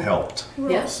that we go. helped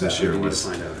Yes. this year We need to was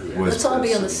find out who that was- Let's all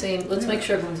be on the was- same, let's make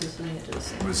sure everyone's listening to the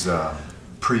same. was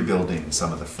pre-building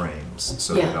some of the frames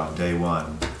so that Yeah. on day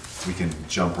one we can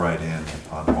jump right in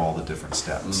on all the different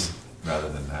steps rather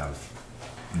than have,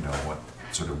 you know, what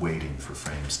sort of waiting for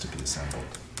frames to be assembled.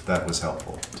 That was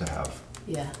helpful to have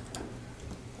Yeah,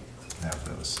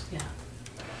 those. yeah.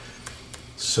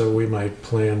 So we might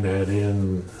plan that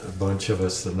in, a bunch of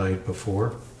us the night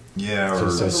before. Yeah, or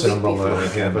Just the assemble week a before.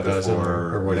 half a dozen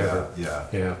before, or whatever. Yeah,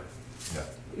 Yeah. yeah.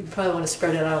 You probably want to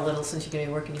spread it out a little since you're going to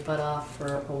be working your butt off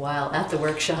for a while at the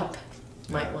workshop.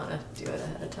 Might Yeah. want to do it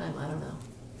ahead of time, I don't know.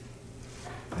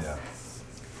 Yeah.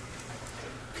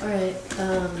 All right,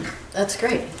 that's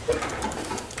great.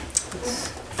 Let's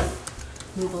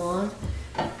move along.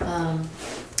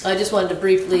 I just wanted to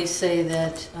briefly say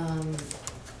that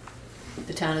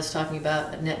the town is talking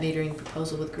about a net metering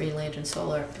proposal with Green Lantern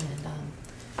Solar,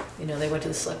 and you know, they went to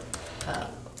the select.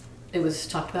 It was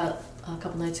talked about a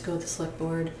couple nights ago at the select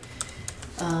board,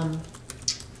 and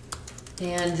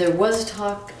there was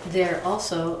talk there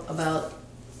also about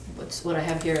what I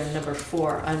have here in number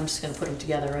 4. I'm just going to put them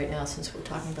together right now since we're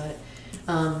talking about it.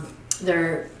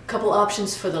 There are a couple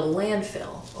options for the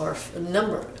landfill, or a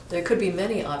number. There could be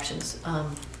many options.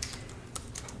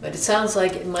 But it sounds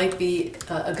like it might be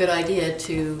a good idea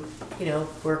to, you know,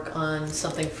 work on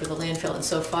something for the landfill. And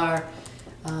so far,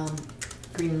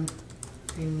 Green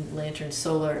Lantern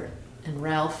Solar and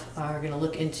Ralph are going to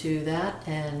look into that.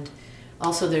 And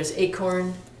also there's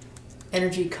Acorn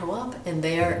Energy Co-op, and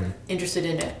they are interested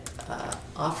in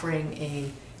offering a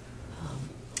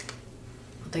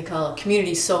what they call a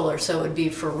community solar. So it would be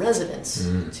for residents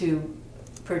to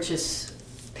purchase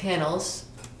panels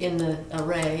in the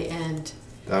array, and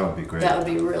That would be great. that would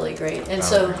be really great. And That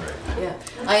so, would be great. yeah,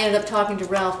 I ended up talking to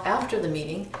Ralph after the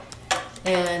meeting,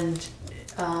 and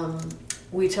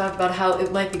we talked about how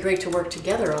it might be great to work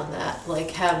together on that.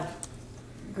 Like, have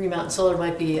Green Mountain Solar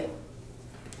might be,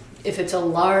 if it's a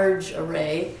large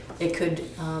array, it could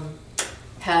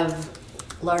have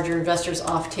larger investors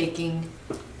off taking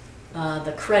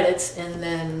the credits, and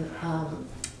then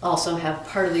also have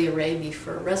part of the array be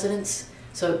for residents.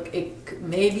 So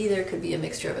maybe there could be a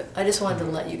mixture of it. I just wanted to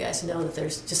let you guys know that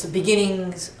there's just the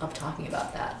beginnings of talking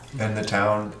about that. And the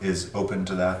town is open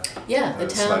to that? Yeah, the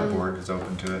Select town. board is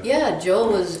open to it? Yeah,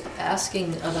 Joel was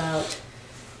asking about,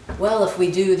 well, if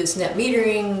we do this net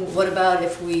metering, what about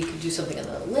if we could do something on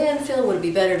the landfill? Would it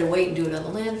be better to wait and do it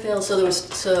on the landfill?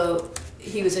 So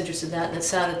he was interested in that, and it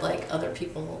sounded like other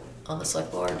people on the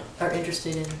select board are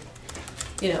interested in,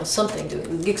 you know,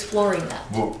 something, exploring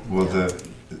that. Well, Yeah.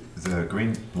 the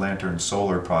Green Lantern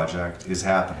Solar project is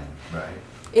happening, right?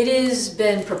 It has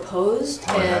been proposed,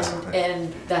 Oh, it has, okay.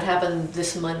 and that happened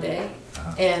this Monday.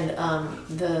 Uh-huh. And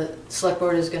the select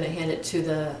board is gonna hand it to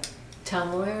the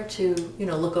town lawyer to, you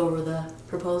know, look over the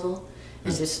proposal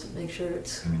and just make sure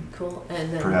it's I mean, cool,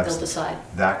 and then perhaps they'll decide.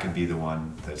 That could be the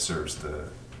one that serves the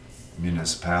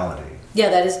municipality. Yeah,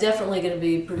 that is definitely gonna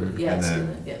be, yeah, And it's then-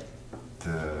 gonna, yeah.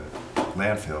 The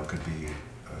landfill could be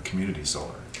a community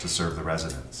solar to serve the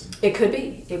residents. It could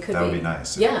be, it could be. That would be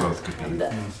nice if Yeah. both could be. and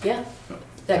that- Yeah,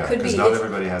 that could be. Because not it's-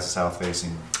 everybody has a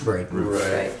south-facing Right. roof.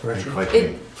 Right. Right. Like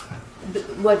It- me.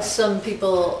 What some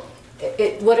people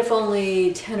what if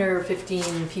only 10 or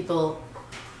 15 people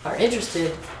are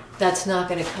interested? That's not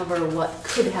going to cover what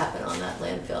could happen on that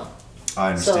landfill.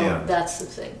 I understand. So that's the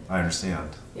thing. I understand.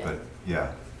 Yeah. But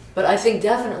yeah. But I think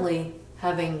definitely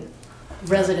having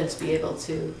residents be able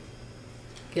to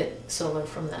get solar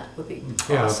from that would be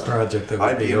Yeah, a awesome. project that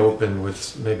I'd would be be- open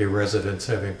with maybe residents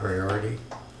having priority,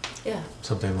 Yeah.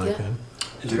 something like Yeah.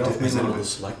 that. Is Ralph Is Mima on anybody- the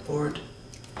select board?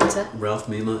 What's that? Ralph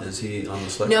Mima, is he on the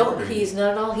select No, board? or he's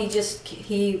not at all. He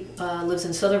lives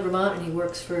in southern Vermont and he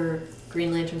works for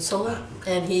Green Lantern Solar.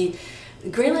 And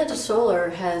Green Lantern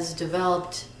Solar has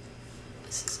developed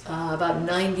about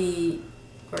 90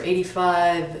 or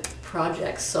 85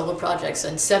 projects, solar projects,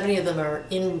 and 70 of them are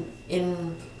in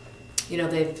you know,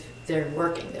 they're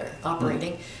working, they're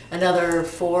operating. Another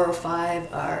 4 or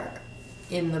 5 are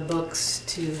in the books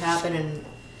to happen, and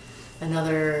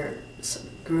another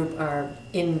group are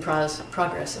in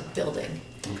progress of building.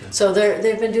 Okay. So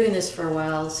they've been doing this for a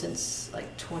while, since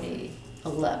like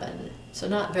 2011. So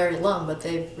not very long, but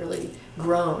they've really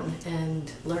grown and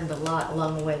learned a lot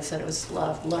along the way. They said it was a lot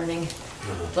of learning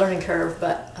curve,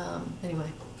 but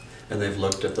anyway. And they've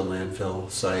looked at the landfill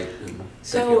site and they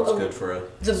So, feel it's good for a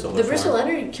The solar Bristol farm?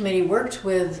 Energy Committee worked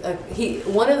with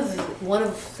one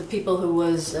of the people who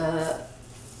was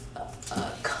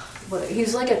he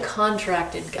was like a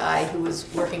contracted guy who was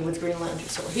working with Green Lantern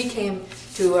Solar. He came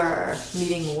to our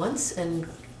meeting once and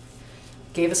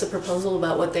gave us a proposal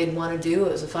about what they'd want to do.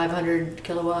 It was a 500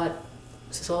 kilowatt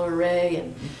solar array,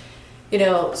 and you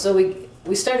know, so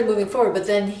we started moving forward. But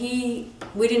then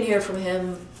we didn't hear from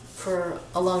him for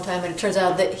a long time, and it turns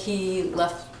out that he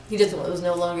left. He was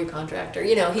no longer a contractor.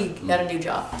 You know, he got a new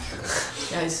job.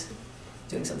 Now he's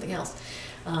doing something else,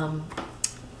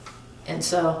 and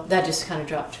so that just kind of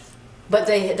dropped. But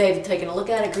they've taken a look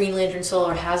at it. Green Lantern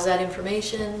Solar has that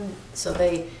information, so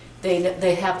they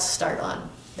have to start on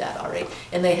that already.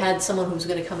 And they had someone who was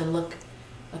going to come and look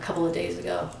a couple of days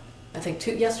ago. I think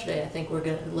yesterday. I think we're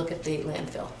going to look at the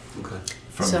landfill. Okay.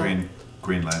 From So-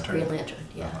 Green Lantern. Green Lantern,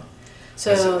 yeah. Uh-huh.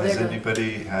 So has they're going.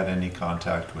 anybody had any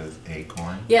contact with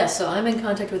Acorn? Yeah, so I'm in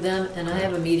contact with them, and I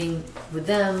have a meeting with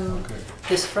them Okay.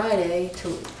 this Friday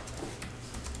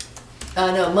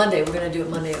no, Monday. We're gonna do it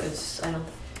Monday.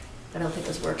 I don't think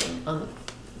it's working on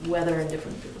weather and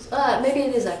different people's. Maybe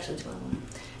it is actually tomorrow morning.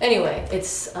 Anyway,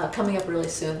 it's coming up really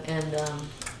soon, and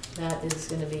that is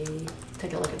gonna be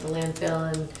taking a look at the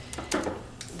landfill, and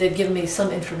they've given me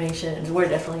some information, and we're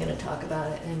definitely gonna talk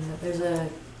about it. And there's a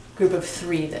group of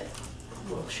 3 that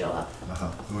will show up. Uh-huh.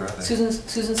 Who are they?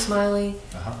 Susan Smiley,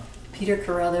 Uh-huh. Peter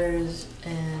Carruthers,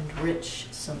 and Rich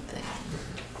something.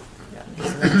 I've forgotten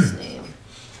his last name.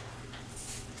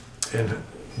 And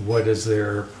what is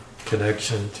their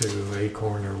connection to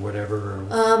Acorn or whatever?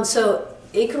 Or So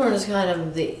Acorn is kind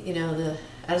of the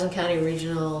Addison County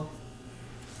Regional,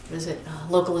 what is it,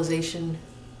 localization.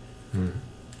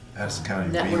 Addison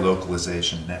County Network.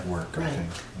 Relocalization Network, I Right. think.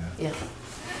 Yeah.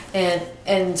 Yeah.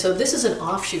 And so this is an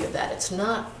offshoot of that. It's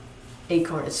not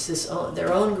Acorn, it's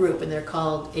their own group, and they're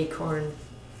called Acorn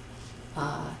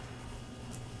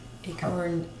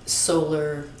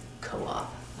Solar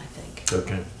Co-op, I think.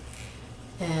 Okay.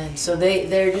 And so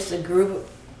they're just a group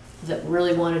that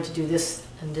really wanted to do this,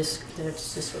 and that's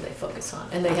just what they focus on.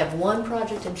 And they have one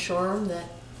project in Shoreham that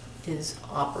is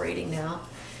operating now.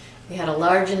 They had a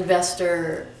large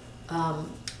investor,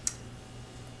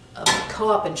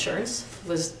 Co-op Insurance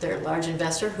was their large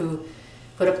investor, who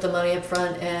put up the money up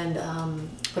front and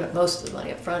put up most of the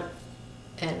money up front,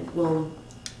 and will,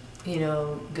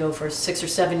 go for 6 or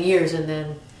 7 years, and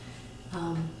then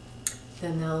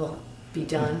they'll be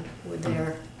done with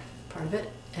their part of it.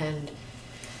 And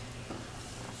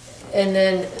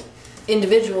then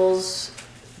individuals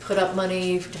put up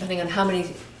money depending on how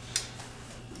many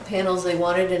panels they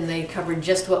wanted, and they covered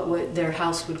just what their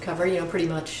house would cover, pretty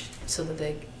much, so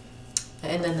that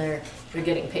and then they're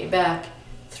getting paid back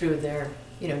through their,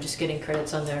 just getting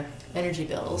credits on their energy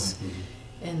bills. Mm-hmm.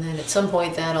 And then at some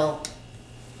point they'll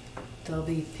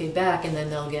be paid back, and then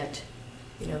they'll get,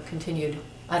 continued.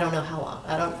 I don't know how long.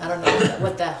 I don't know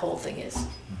what that whole thing is.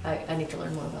 I need to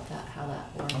learn more about that, how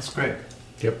that works. That's great.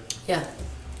 Yep. Yeah.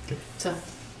 Okay. So.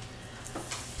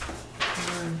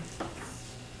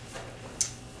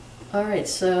 All right.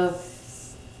 So,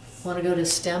 want to go to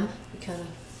STEM? We kind of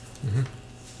Mhm.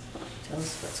 tell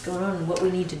us what's going on and what we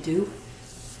need to do.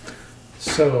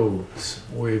 So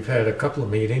we've had a couple of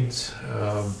meetings.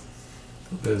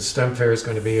 The STEM fair is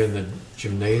going to be in the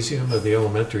gymnasium of the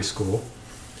elementary school,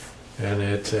 and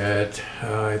it's at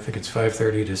I think it's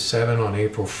 5:30 to 7 on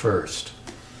April 1st.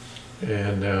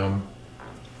 And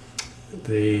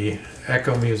the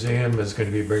Echo Museum is going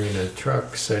to be bringing a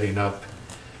truck, setting up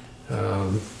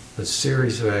a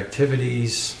series of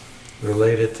activities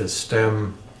related to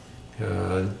STEM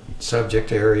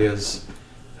subject areas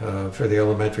for the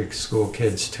elementary school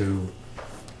kids to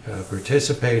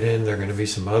participate in. There are going to be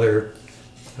some other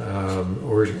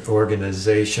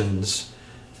organizations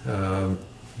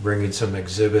bringing some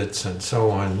exhibits and so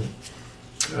on.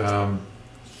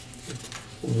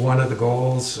 One of the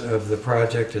goals of the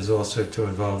project is also to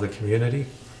involve the community.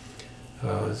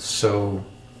 So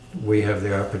we have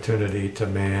the opportunity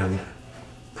to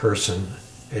person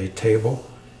a table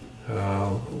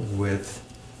with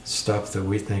stuff that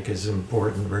we think is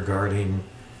important regarding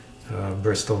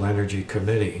Bristol Energy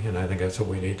Committee, and I think that's what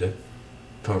we need to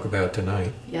talk about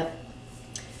tonight. Yep.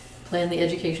 Plan the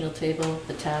educational table,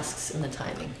 the tasks, and the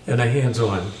timing. And a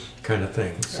hands-on kind of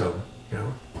thing, so, you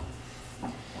know.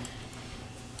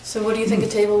 So what do you think a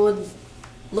table would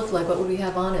look like? What would we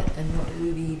have on it, and what would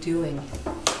we be doing?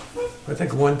 I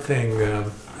think one thing,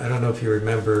 I don't know if you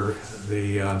remember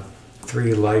the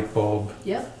 3 light bulb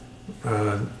Yep.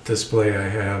 display I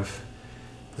have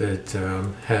that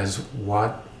has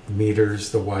watt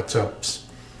meters, the watts ups,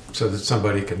 so that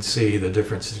somebody can see the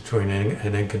difference between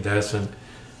an incandescent,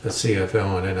 a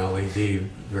CFL, and an LED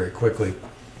very quickly.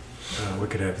 We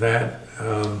could have that.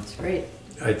 That's great.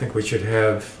 I think we should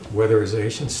have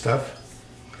weatherization stuff.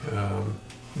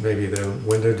 Maybe the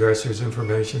window dressers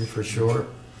information for sure.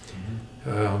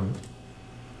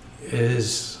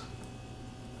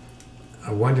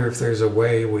 I wonder if there's a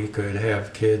way we could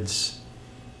have kids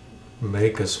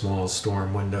make a small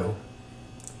storm window,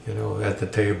 you know, at the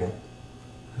table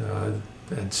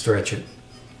and stretch it,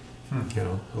 you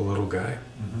know, a little guy.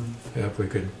 If we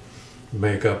could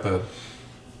make up a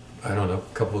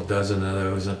couple of dozen of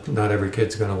those, not every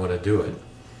kid's going to want to do it,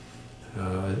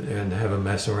 and have a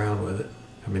mess around with it.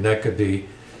 I mean, that could be,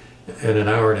 in an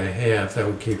hour and a half, that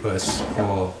would keep us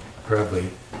all probably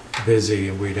busy,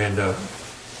 and we'd end up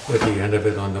at the end of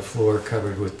it on the floor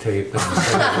covered with tape.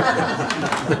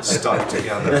 And Stuck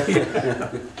together.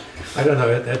 I don't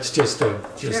know, that's just Sure.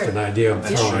 an idea I'm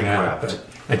And throwing shrink out. wrapped.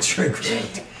 And shrink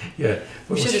wrapped, yeah.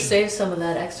 We should have saved some of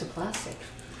that extra plastic.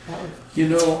 That would, You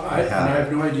know, I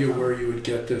have no idea where you would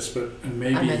get this, but and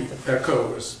maybe I meant the-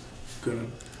 Echo is going to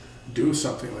do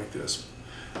something like this.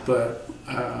 But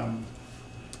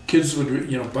kids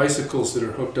would, bicycles that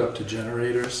are hooked up to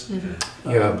generators,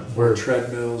 Yeah, or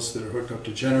treadmills that are hooked up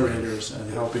to generators,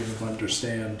 and helping them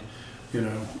understand,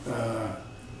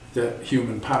 that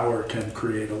human power can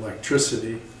create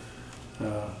electricity.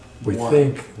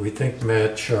 We think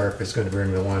Matt Sharp is going to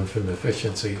bring the one from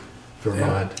Efficiency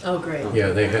Vermont. oh, great. Yeah,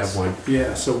 they have one.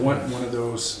 Yeah, so one of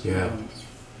those, Yeah.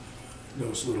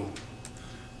 those little,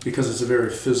 because it's a very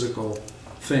physical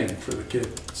thing for the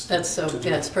kids. That's so, to do.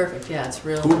 yeah, it's perfect. Yeah, it's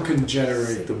real. Who can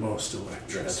generate the most That's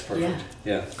electricity? perfect.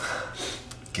 Yeah.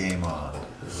 Game on.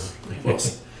 Well,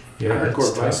 Yeah, hardcore it's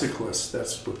tough. bicyclists,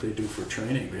 that's what they do for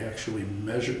training. They actually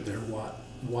measure their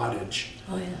wattage,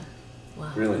 Oh, yeah.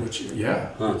 Wow. Really? which,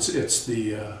 Huh. it's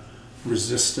the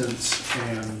resistance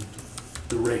and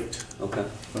the rate Okay.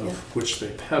 of Yeah. which they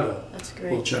pedal That's will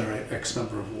great. generate X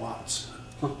number of watts.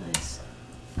 Nice.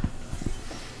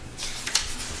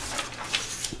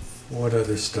 What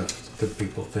other stuff do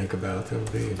people think about that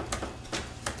would be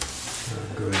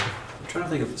good? I'm trying to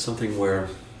think of something where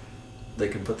they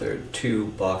can put their 2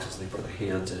 boxes they put their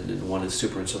hands in, and one is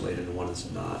super insulated and one is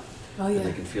not. Oh, And yeah.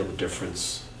 they can feel the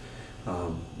difference.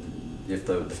 If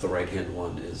the right hand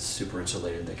one is super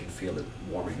insulated, they can feel it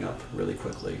warming up really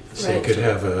quickly. So you Right. could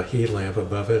have a heat lamp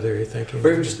above it, are you thinking?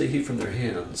 Or even just the heat from their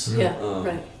hands. Yeah,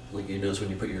 right. Like you notice when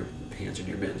you put your hands in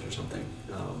your mittens or something.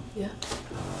 Yeah.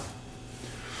 Uh,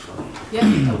 Yeah,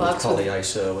 a one box that's with,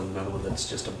 polyiso and another one that's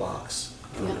just a box.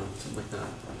 I don't Yeah. know, something like that.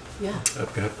 yeah.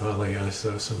 I've got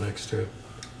polyiso, some extra.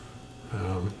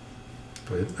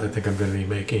 But I think I'm going to be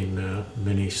making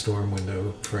mini storm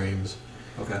window frames.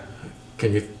 Okay.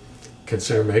 Can you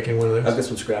consider making one of I've got those?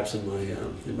 some scraps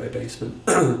in my basement.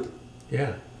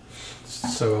 Yeah.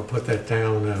 So I'll put that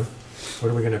down.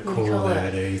 What are we going to What do you call call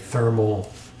that? A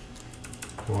thermal,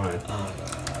 what?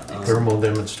 Thermal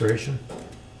demonstration?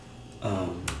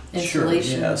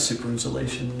 Insulation. Sure, yeah, super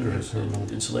insulation Or or thermal.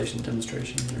 insulation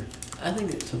demonstration or I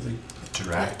think it's, something.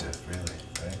 Interactive, really,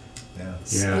 right? Yeah.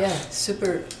 Yeah. yeah,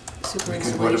 super We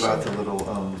insulation. could, what about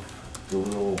the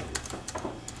little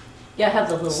Yeah, have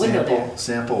the little window there.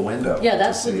 sample window? Yeah, to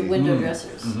that's with the see window Mm.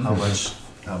 dressers. Mhm.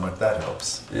 how much that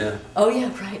helps. Yeah. Oh, yeah,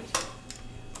 right.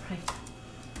 Right.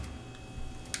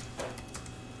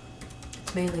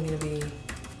 It's mainly going to be,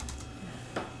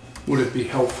 Would it be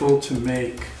helpful to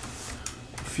make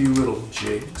a few little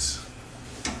jigs?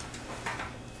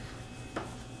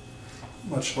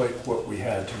 Much like what we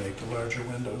had to make the larger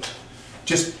windows.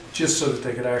 just so that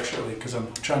they could actually, because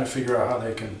I'm trying to figure out how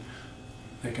they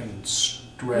can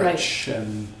stretch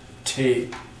and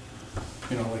tape,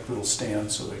 you know, like little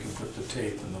stands so they can put the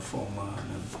tape and the foam on.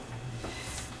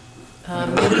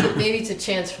 And Maybe it's a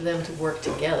chance for them to work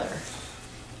together.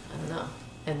 I don't know.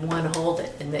 And one hold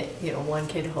it, and they, you know, one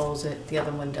kid holds it, the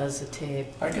other one does the tape.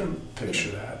 I can picture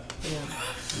that.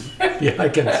 Yeah. Yeah, I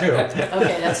can too.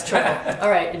 Okay, that's trouble. All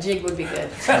right, a jig would be good.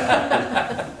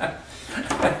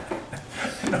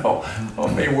 No, well,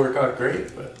 it may work out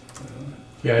great, but.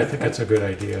 Yeah, I think that's a good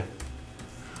idea.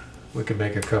 We could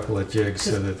make a couple of jigs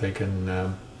so that they can,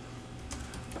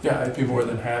 Yeah, I'd be more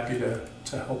than happy to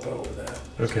help out with that.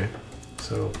 okay.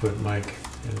 So put Mike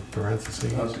in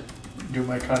parentheses. I'll do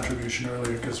my contribution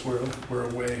earlier because we're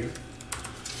away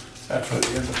after the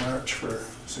end of March for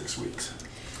 6 weeks.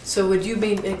 So would you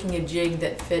be making a jig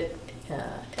that fit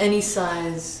any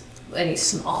size, any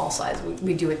small size?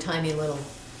 We do a tiny little.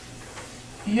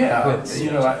 Yeah, But- you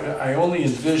know, I only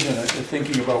envision it,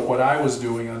 thinking about what I was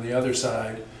doing on the other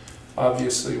side.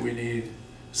 Obviously, we need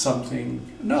something,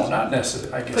 no, not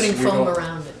necessarily, I guess. Putting we foam don't-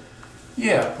 around it.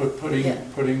 Yeah, putting Yeah.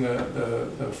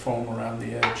 the foam around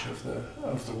the edge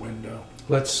of the window.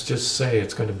 Let's just say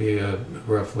it's going to be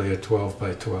roughly a 12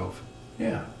 by 12,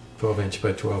 Yeah, 12 inch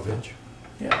by 12 inch.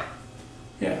 yeah,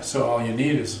 yeah. So all you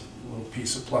need is a little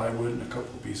piece of plywood and a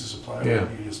couple of pieces of plywood. Yeah.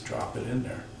 And you just drop it in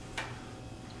there.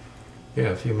 Yeah,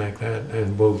 if you make that,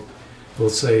 and we'll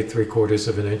say 3/4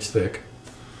 of an inch thick.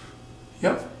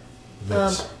 Yep.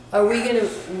 That's- Are we gonna,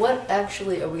 what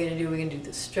actually are we gonna do? We're gonna do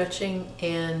the stretching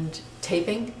and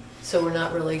taping? So we're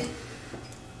not really,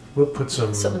 We'll put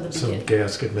some Some in the beginning.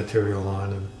 gasket material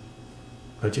on, and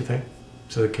don't you think?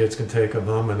 So the kids can take them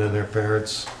home, and then their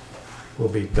parents will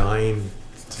be dying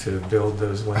to build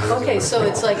those windows. okay, so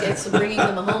it's like, it's bringing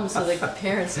them home so the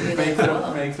parents can be like,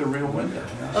 whoa. Make the real window.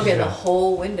 Yeah. Okay, the Yeah.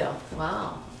 whole window.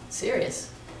 Wow, serious.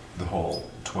 The whole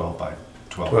 12 by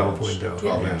 12, 12 inch, window,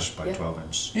 12 yeah. inch by Yeah. 12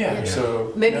 inch. Yeah, Yeah.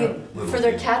 so. Maybe yeah. for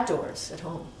their cat doors at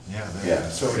home. Yeah, there Yeah, you go.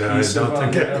 so Yeah, I adhesive don't on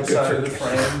think the that'd be good outside for of the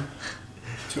frame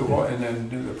and then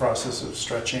do the process of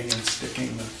stretching and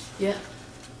sticking Yeah,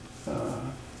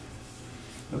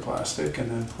 the plastic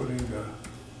and then putting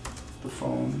the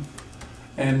foam.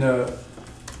 And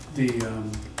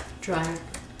dryer.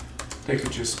 we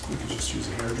could just use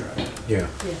a hairdryer. Yeah, Yeah.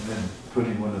 And then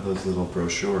putting one of those little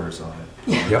brochures on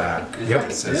it, on the Yep. back. Yep.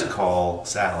 It says Yeah. call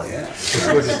Sally.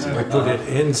 Yeah. we put it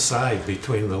inside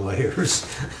between the layers.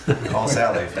 Call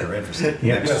Sally if you're interested.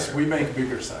 Yeah. Next Yes, year. we make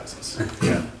bigger sizes.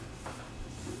 Yeah.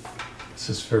 This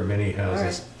is for mini All right,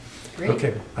 houses. great.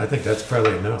 Okay, I think that's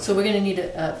probably enough. So we're gonna need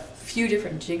a few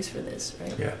different jigs for this,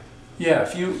 right? Yeah. Yeah,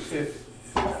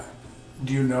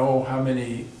 do you know how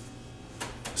many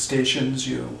stations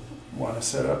you want to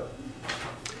set up?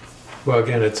 Well,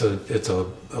 again, it's a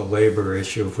labor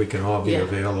issue if we can all be Yeah.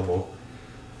 available.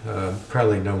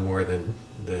 Probably no more than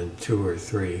 2 or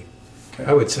 3. Okay.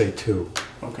 I would say 2.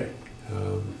 Okay,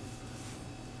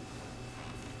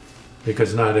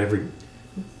 Because not everything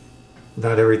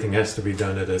has to be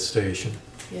done at a station,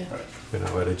 Yeah. right. you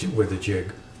know, with a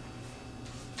jig.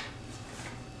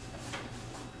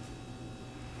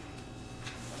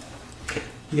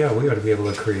 Yeah, we ought to be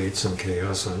able to create some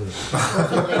chaos on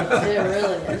Definitely. Yeah,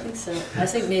 really, I think so. I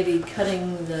think maybe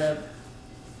cutting the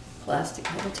plastic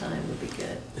ahead of time would be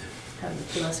good. Have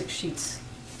the plastic sheets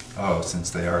Oh,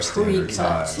 since they are standard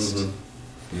Pre-cut. sized. Mhm.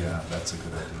 Yeah, that's a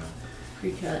good idea.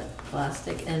 pre-cut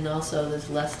plastic, and also there's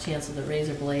less chance of the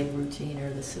razor blade routine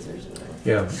or the scissors or whatever.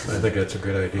 Yeah, I think that's a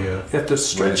good idea. At the Well, you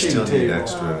stretching still need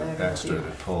table. extra to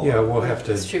pull. Yeah, we'll have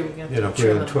It's to, true, we're gonna you know, have if to we're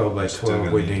trim in them. 12 by Still 12,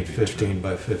 gonna we need need to be 15 trimmed.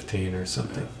 by 15 or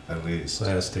something. At least.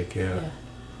 Plastic, yeah. Yeah.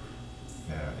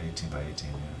 Yeah, 18 by 18,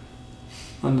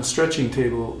 yeah. On the stretching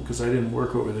table, because I didn't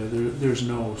work over there's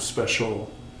no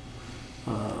special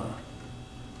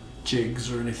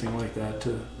jigs or anything like that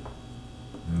to.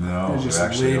 No, you there just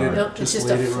actually laid are. Nope, it's just a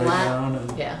laid it right flat- down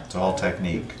and Yeah, It's all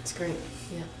technique. it's great,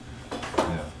 yeah.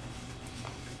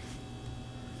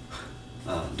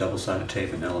 Yeah. Double-sided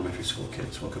tape in elementary school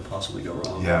kids, what could possibly go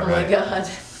wrong? Yeah, Oh my right. God.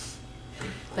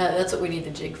 That's what we need the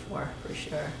jig for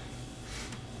sure.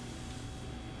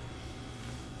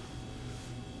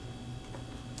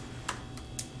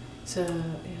 So,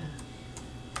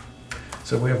 yeah.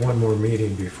 So we have one more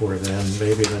meeting before then.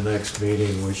 Maybe the next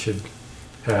meeting, we should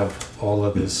have all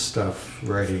of this stuff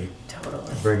ready.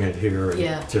 Totally. Bring it here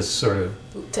Yeah. and just sort of,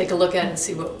 Take a look at it and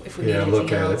see if we need Yeah, look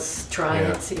anything at it. else. Try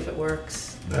Yeah. it, see if it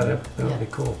works. that'd Yeah. be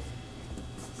cool.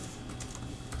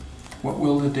 what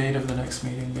will the date of the next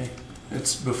meeting be?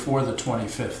 It's before the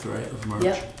 25th, right, of March?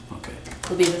 Yep. Okay,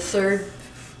 It'll be the third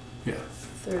yeah,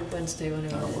 Wednesday,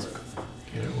 whenever that'll it is. work.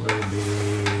 It will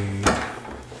be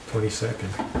 22nd.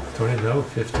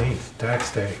 15th,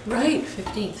 tax day. Right,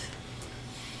 15th.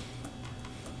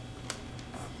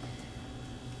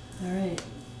 All right.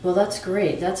 Well, that's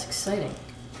great. That's exciting.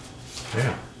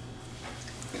 Yeah.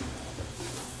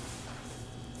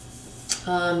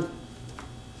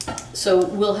 So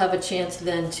we'll have a chance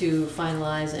then to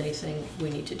finalize anything we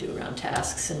need to do around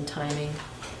tasks and timing.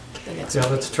 The next Yeah,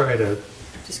 meeting. let's try to,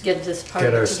 Just get this part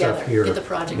Get our together. stuff here. Get the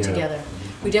project Yeah. together.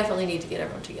 We definitely need to get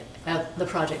everyone together, the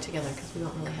project together, because we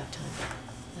don't really have time.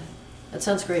 That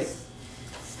sounds great.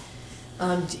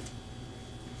 All right.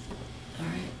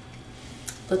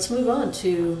 Let's move on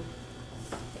to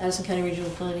Addison County Regional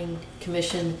Planning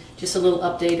Commission. Just a little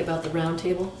update about the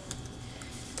roundtable.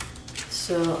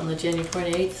 So on the January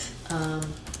 28th,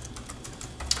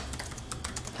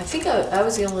 I think I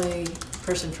was the only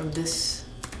person from this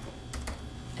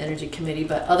energy committee,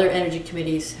 but other energy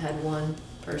committees had one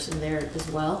person there as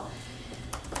well.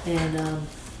 And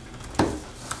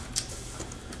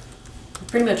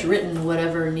pretty much written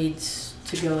whatever needs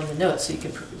to go in the notes, so you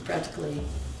can practically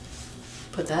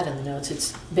put that in the notes.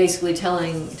 It's basically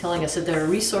telling us that there are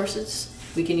resources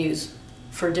we can use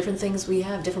for different things we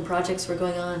have, different projects we're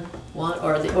going on,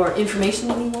 or information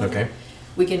that we want. okay.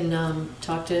 We can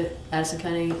talk to Addison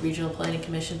County Regional Planning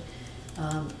Commission,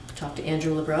 talk to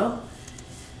Andrew LeBreau,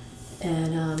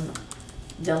 and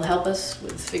they'll help us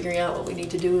with figuring out what we need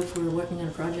to do if we're working on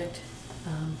a project.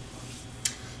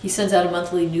 He sends out a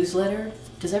monthly newsletter.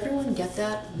 Does everyone get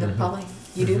that? Mhm. Probably.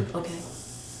 You do? Mhm. Okay.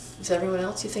 Is everyone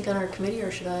else, you think, on our committee,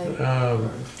 or should I?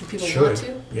 Do people Should. want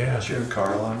to? Yeah. Should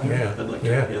Carl on there? Yeah. I'd like to,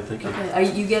 Yeah. yeah, thank you.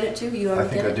 Okay. You get it too? You I already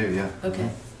think get I it? do, yeah. Okay.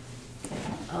 Okay.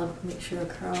 I'll make sure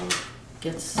Carl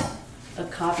gets a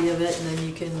copy of it, and then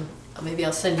you can, maybe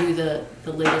I'll send you the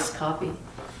latest copy,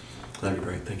 That'd be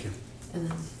great, thank you. and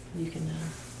then you can,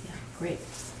 yeah, great.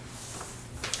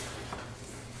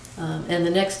 And the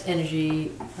next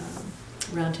energy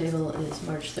roundtable is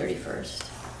March 31st.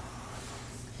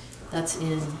 That's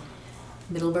in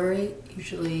Middlebury,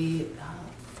 usually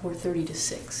 4:30 to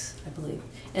 6, I believe.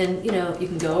 And, you know, you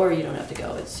can go or you don't have to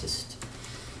go. It's just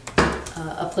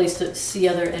a place to see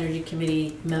other energy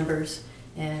committee members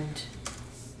and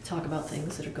talk about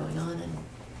things that are going on and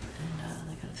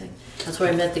that kind of thing. That's where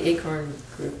I met the Acorn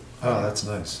group. Oh, that's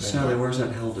nice. yeah. Sally, where's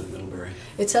that held in Middlebury?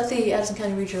 It's at the Addison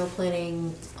County Regional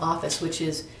Planning Office, which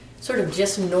is sort of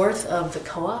just north of the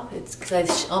co-op. It's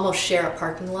because I almost share a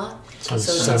parking lot. It's on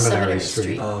So it's on Seminary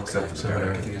Street. Oh, except for the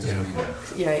barrack, I think it's. Yeah.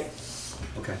 You're right.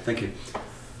 Okay, thank you.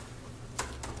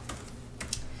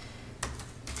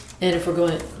 And if we're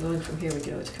going from here, we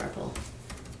could always carpool.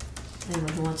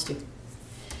 Anyone who wants to.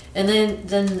 And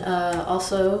then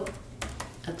also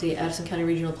at the Addison County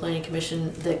Regional Planning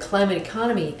Commission, the Climate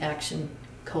Economy Action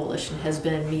Coalition has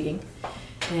been meeting,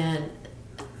 and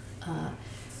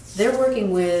they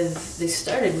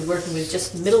started working with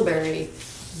just Middlebury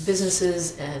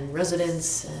businesses and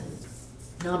residents and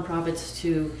nonprofits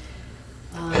to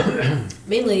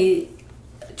mainly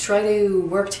try to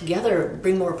work together,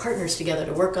 bring more partners together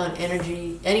to work on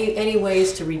energy, any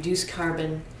ways to reduce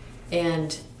carbon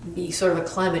and be sort of a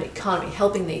climate economy,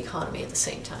 helping the economy at the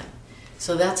same time.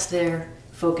 So that's their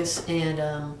focus, and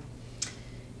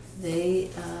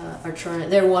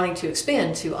they're wanting to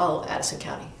expand to all of Addison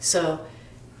County. So,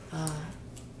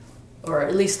 or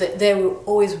at least they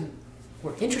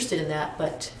were interested in that,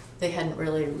 but they hadn't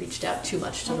really reached out too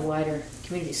much to the wider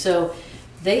community. So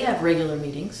they have regular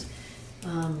meetings,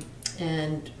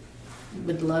 and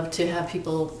would love to have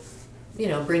people,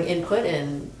 bring input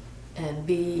and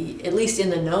be at least in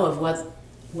the know of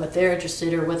what they're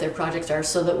interested or what their projects are,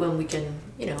 so that when we can,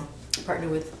 partner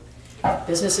with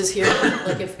businesses here,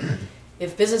 like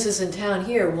if businesses in town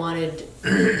here wanted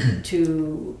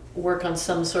to work on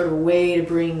some sort of way to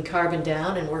bring carbon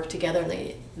down and work together,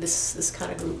 this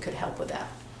kind of group could help with that.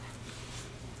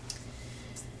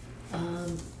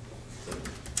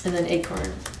 And then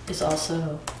Acorn is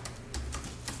also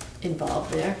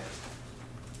involved there.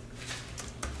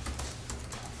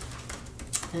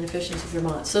 And Efficiency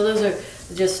Vermont. So those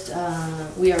are just,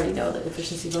 we already know that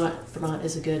Efficiency Vermont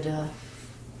is a good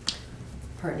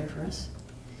partner for us.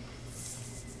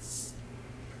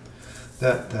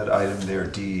 That item there,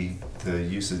 D, the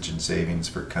usage and savings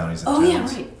for counties and Oh, yeah,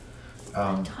 towns.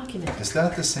 right. Document. Is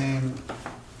that the same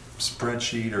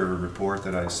spreadsheet or report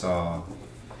that I saw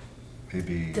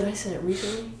maybe? Did I send it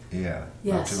recently? Yeah, not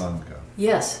Yes. too long ago.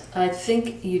 Yes, I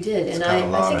think you did. It's And got a I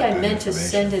lot think of I good meant to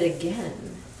send it information. again.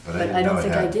 But But I didn't don't know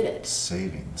think it I had did it.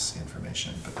 savings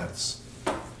information, but that's,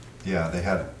 yeah, they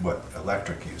had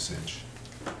electric usage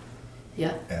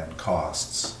Yeah, and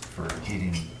costs for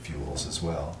heating fuels as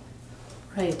well.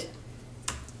 right.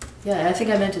 Yeah, I think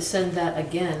I meant to send that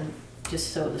again,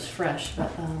 just so it was fresh,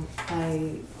 but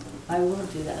I will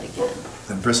do that again.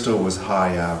 And Bristol was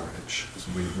high average, so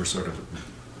we were sort of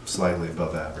slightly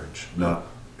above average, not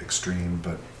extreme,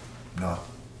 but not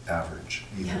average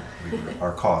either. Yeah.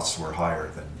 Our costs were higher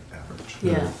than average.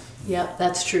 Yeah, yeah,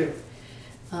 that's true.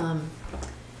 And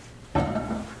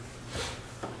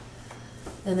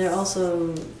they're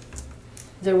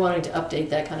wanting to update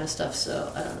that kind of stuff,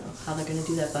 so I don't know how they're gonna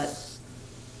do that, but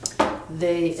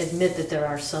they admit that there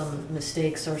are some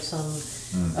mistakes or some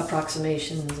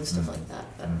approximations and stuff like that.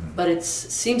 But it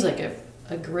seems like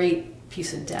a great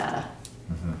piece of data.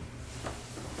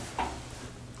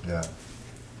 Yeah.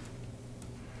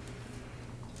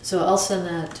 So I'll send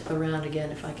that around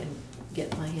again if I can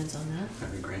get my hands on that.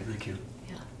 That'd be great, thank you.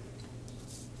 Yeah.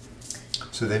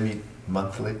 So they meet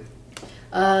monthly?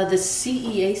 The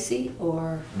CEAC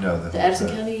or No, the Addison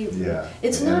County? Yeah.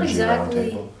 It's the not Energy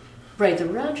exactly. Roundtable? Right, the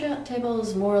round table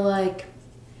is more like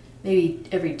maybe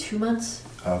every 2 months,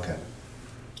 Okay.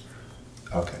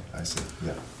 Okay, I see,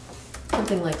 yeah.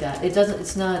 something like that.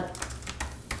 It's not,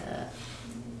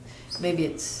 maybe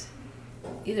it's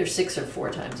either 6 or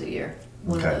 4 times a year,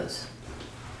 one Okay. of those.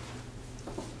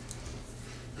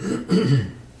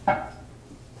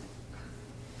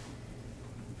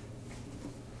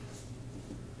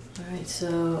 All right,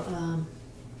 so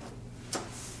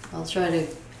I'll try to,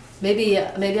 maybe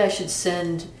I should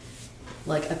send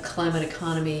like a climate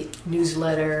economy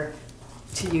newsletter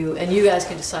to you, and you guys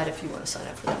can decide if you want to sign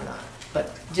up for that or not.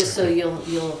 But just so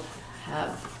you'll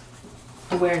have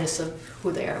awareness of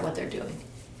who they are and what they're doing.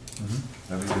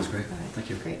 That'd be Sounds great, All right, thank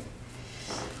you. Great.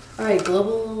 All right,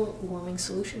 Global Warming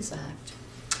Solutions Act.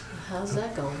 How's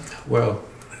that going? Well,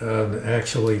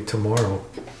 actually tomorrow,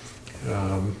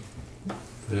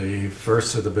 the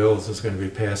first of the bills is going to be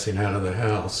passing out of the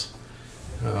House.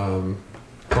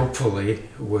 Hopefully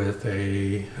with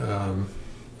a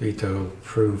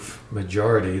veto-proof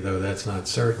majority, though that's not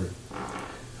certain.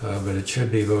 But it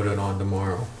should be voted on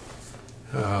tomorrow.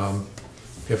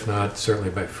 If not, certainly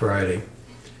by Friday.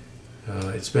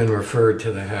 It's been referred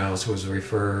to the House, was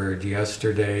referred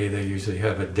yesterday. They usually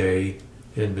have a day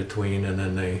in between, and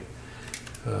then they,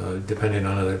 depending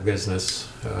on other business,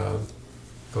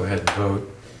 go ahead and vote.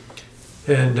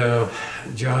 And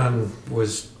John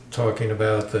was talking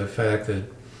about the fact that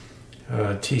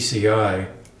TCI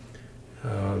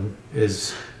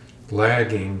is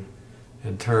lagging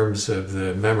in terms of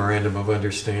the memorandum of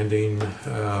understanding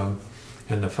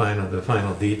and the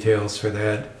final details for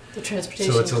that. The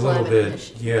Transportation So it's a little Climate bit,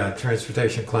 Initiative. yeah,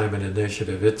 Transportation Climate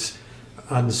Initiative. It's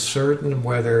uncertain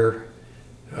whether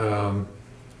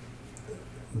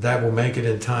that will make it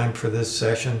in time for this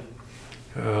session,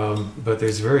 but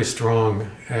there's very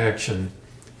strong action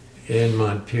in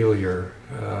Montpelier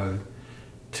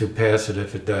to pass it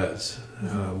if it does.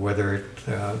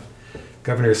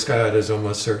 Governor Scott is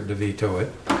almost certain to veto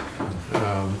it,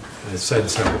 has said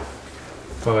so.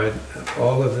 But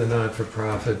all of the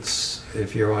not-for-profits,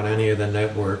 if you're on any of the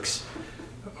networks,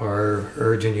 are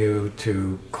urging you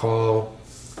to call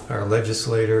our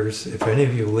legislators. If any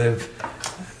of you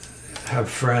have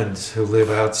friends who live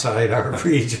outside our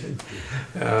region,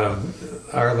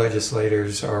 our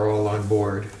legislators are all on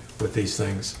board with these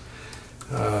things.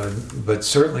 But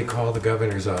certainly call the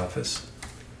governor's office.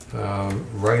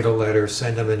 Write a letter,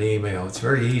 send them an email. It's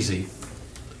very easy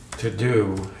to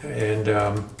do, and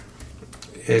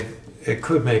it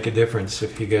could make a difference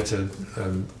if he gets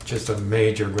just a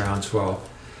major groundswell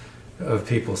of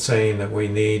people saying that we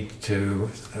need to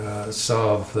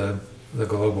solve the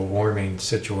global warming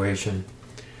situation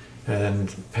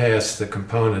and pass the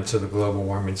components of the Global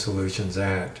Warming Solutions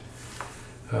Act.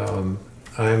 I'm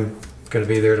going to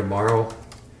be there tomorrow.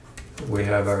 We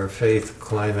have our Faith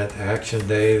Climate Action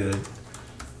Day that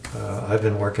I've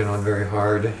been working on very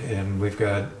hard, and we've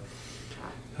got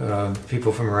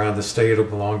people from around the state who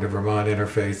belong to Vermont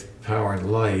Interfaith Power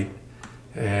and Light,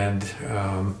 and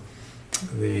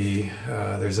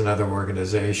there's another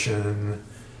organization.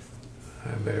 I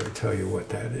better tell you what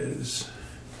that is.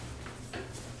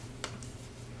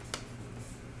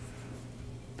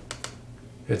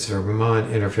 It's a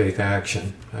Vermont Interfaith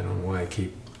Action. I don't know why I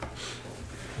keep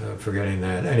forgetting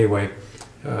that. Anyway,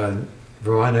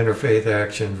 Vermont Interfaith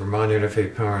Action, Vermont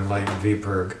Interfaith Power and Light, and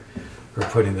VPIRG are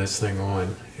putting this thing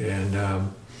on.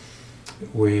 And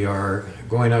we are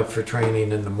going up for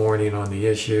training in the morning on the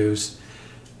issues.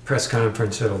 Press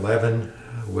conference at 11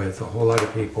 with a whole lot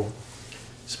of people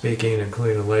speaking,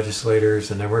 including legislators.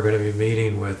 And then we're going to be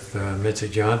meeting with Mitzi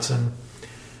Johnson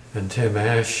and Tim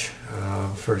Ash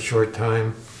for a short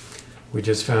time. We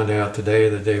just found out today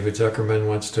that David Zuckerman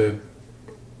wants to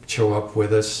show up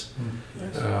with us.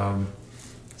 Yes.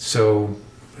 So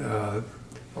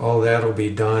all that'll be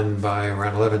done by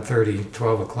around 11:30,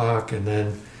 12 o'clock, and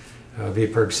then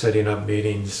VPERG setting up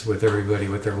meetings with everybody,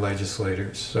 with their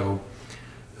legislators. So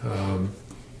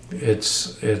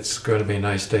it's going to be a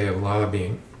nice day of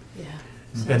lobbying. Yeah.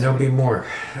 And there'll be more.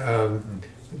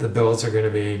 The bills are going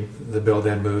to be, the bill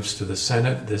then moves to the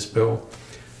Senate, this bill.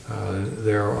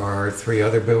 There are 3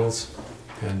 other bills,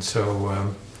 and so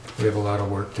we have a lot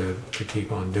of work to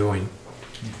keep on doing.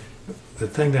 The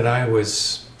thing that I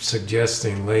was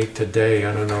suggesting late today,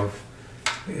 I don't know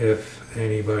if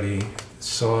anybody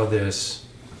saw this,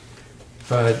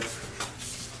 but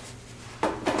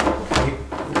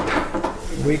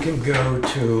we can go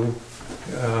to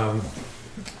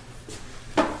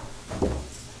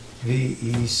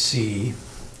VEC,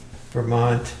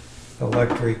 Vermont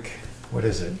Electric, what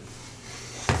is it?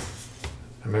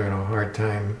 I'm having a hard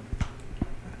time.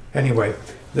 Anyway,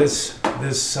 this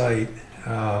site,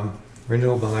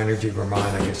 Renewable Energy Vermont,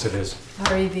 I guess it is.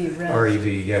 REV, right? REV,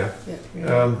 yeah.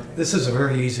 Yeah. This is a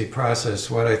very easy process.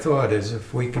 What I thought is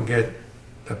if we can get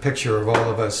a picture of all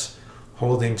of us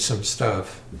holding some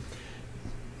stuff,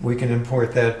 we can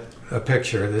import a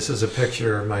picture. This is a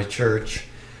picture of my church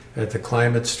at the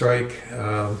climate strike.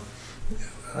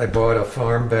 I bought a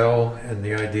farm bell, and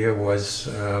the idea was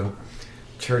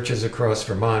churches across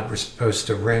Vermont were supposed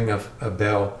to ring a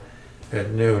bell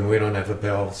at noon. We don't have a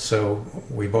bell, so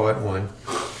we bought one,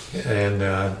 and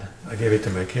I gave it to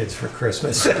my kids for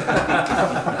Christmas.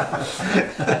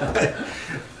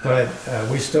 But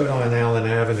we stood on Allen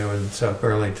Avenue in South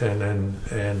Burlington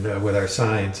and with our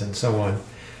signs and so on.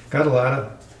 Got a lot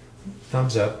of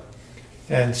thumbs up.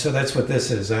 And so that's what this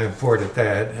is. I imported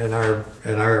that, and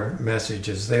our message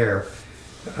is there.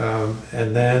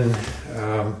 And then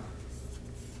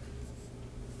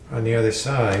on the other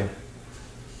side,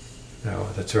 no,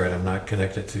 that's right, I'm not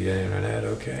connected to the internet,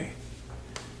 okay.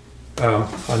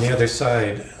 On the other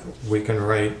side, we can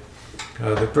write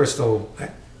the Bristol,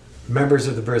 members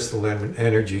of the Bristol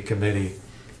Energy Committee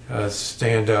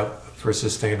stand up for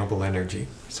sustainable energy,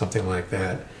 something like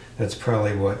that. That's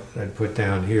probably what I'd put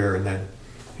down here and then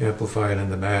amplify it in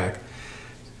the back.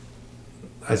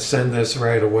 I send this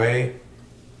right away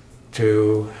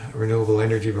to Renewable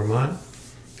Energy Vermont,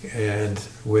 and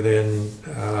within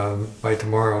by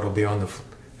tomorrow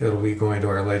it'll be going to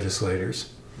our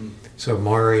legislators. So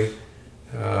Mari,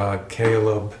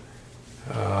 Caleb,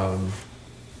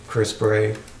 Chris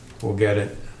Bray will get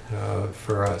it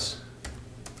for us.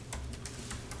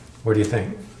 What do you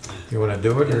think? You want to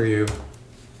do it, or you?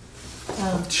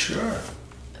 Sure.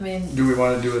 I mean, Do we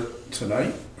want to do it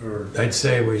tonight or I'd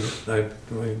say we right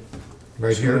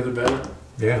sooner here. the better?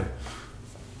 Yeah.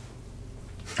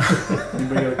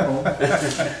 Anybody got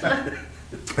a comb?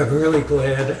 I'm really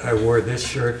glad I wore this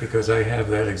shirt because I have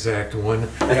that exact one.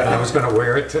 And I was going to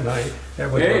wear it tonight.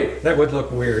 That would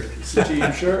look weird. It's a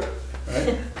team shirt,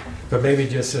 right? But maybe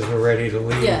just as we're ready to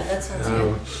leave, yeah, that sounds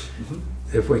good.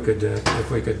 if we could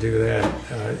do that,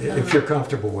 if you're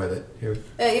comfortable with it.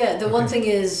 Yeah, the one thing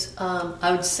is,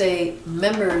 I would say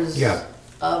members Yeah.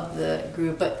 of the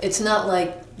group, but it's not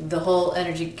like the whole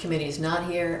energy committee is not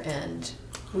here and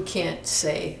we can't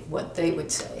say what they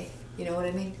would say. You know what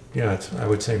I mean? Yeah, I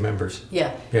would say members.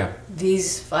 Yeah, Yeah,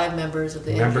 these 5 members of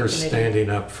the members energy committee. standing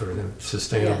up for the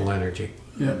sustainable energy.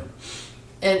 Yeah.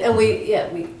 And we,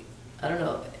 I don't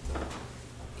know,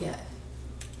 yeah.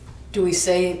 Do we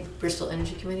say Bristol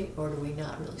Energy Committee or do we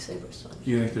not really say Bristol?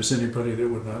 You think there's anybody that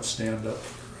would not stand up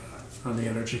on the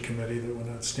energy committee that would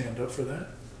not stand up for that?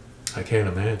 I can't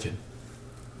imagine.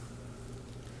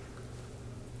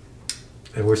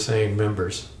 And we're saying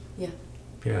members. Yeah,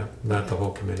 Yeah, not the Okay.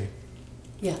 whole committee.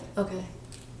 yeah, okay.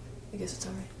 I guess it's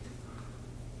all right.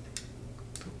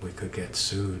 We could get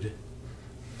sued.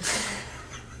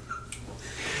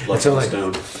 Let's only-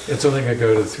 stone. It's only gonna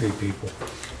go to 3 people.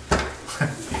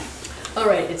 All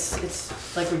right, it's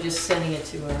like we're just sending it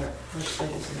to our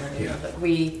legislators and everything, Yeah. but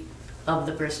we, of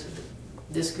the Bristol,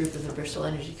 this group of the Bristol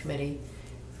Energy Committee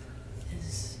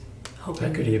is hoping.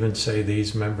 I could even say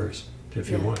these members, if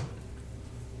you Yeah. want.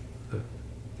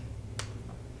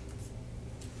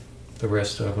 The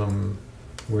rest of them,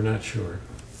 we're not sure.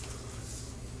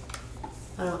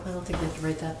 I don't think we have to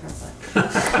write that part,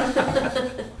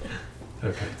 but.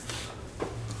 Okay.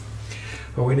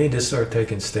 Well, we need to start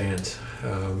taking stands.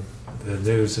 The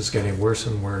news is getting worse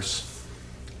and worse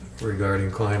regarding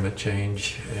climate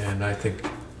change, and I think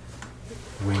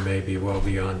we may be well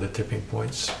beyond the tipping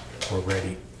points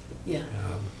already. Yeah,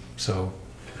 So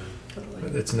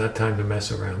totally. it's not time to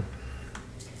mess around.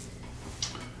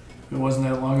 It wasn't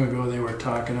that long ago they were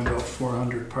talking about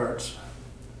 400 parts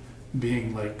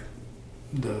being like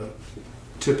the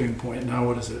tipping point. Now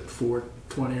what is it,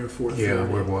 420 or 430? Yeah,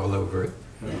 we're well over it.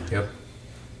 Yeah. Yep.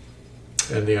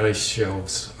 And the ice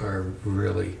shelves are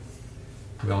really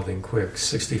melting quick.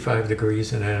 65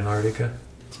 degrees in Antarctica.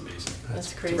 It's amazing.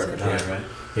 That's It's crazy. a record high, right?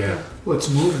 Yeah. Let's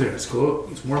move there. It's cool.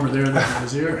 It's warmer there than it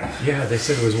is here. Yeah, they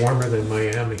said it was warmer than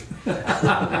Miami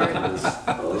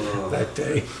Oh. that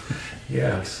day.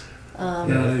 Yes. Not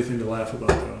anything to laugh about,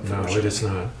 though. No, it unfortunately. is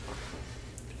not.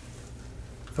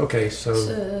 Okay, so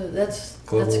So that's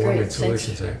Global Warming great.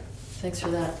 Solutions Act. Thanks for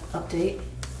that update.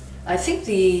 I think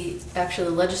actually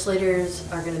the legislators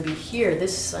are going to be here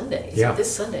this Sunday. Is it Yeah.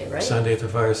 this Sunday, right? Sunday at the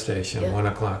fire station, Yeah. 1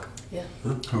 o'clock. Yeah.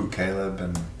 Who, Caleb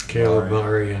and Caleb, Maury?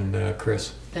 Murray, and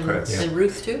Chris. And, Chris. and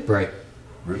Ruth too? Right.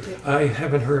 Ruth? I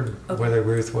haven't heard Okay. whether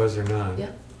Ruth was or not. Yeah.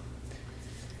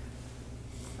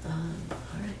 All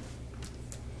right.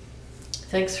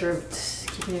 Thanks for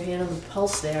keeping your hand on the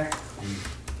pulse there.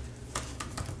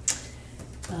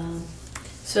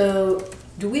 So,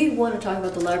 do we want to talk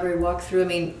about the library walkthrough? I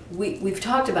mean, we've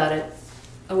talked about it.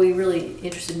 Are we really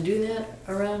interested in doing that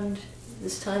around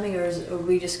this timing, or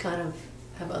we just kind of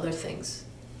have other things?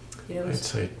 You know, I'd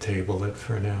say table it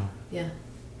for now, yeah,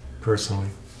 personally.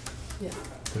 yeah,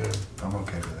 I'm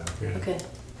okay with that. Yeah. okay.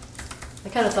 I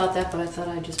kind of thought that, but I thought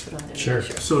I'd just put on there. to Sure.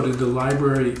 make So did the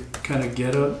library kind of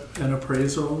get an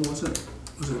appraisal? Was it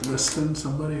listing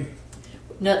somebody?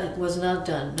 No, it was not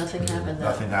done. Nothing happened.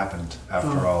 Nothing happened after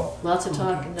Oh. all. Lots of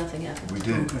talk Okay. and nothing happened. We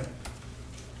did, Okay.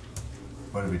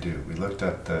 what did we do? We looked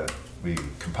at we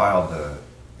compiled the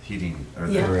heating, or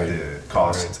Yeah. Right. the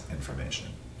cost information.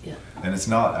 Yeah. And it's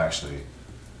not actually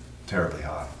terribly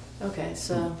high, Okay,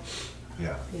 so,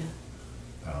 yeah. yeah.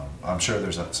 I'm sure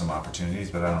there's some opportunities,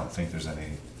 but I don't think there's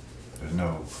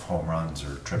no home runs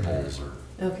or triples or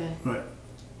Okay. Right.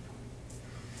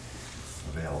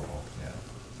 available, yeah.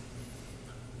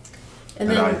 And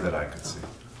then, That I could see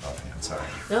offhand, sorry.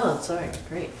 no, it's all right,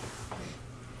 great.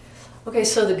 Okay,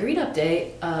 so the green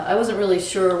update, I wasn't really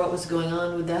sure what was going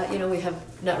on with that. You know, we have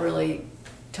not really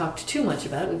talked too much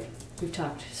about it. We've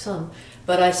talked some,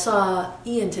 but I saw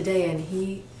Ian today, and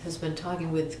he has been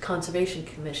talking with Conservation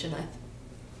Commission,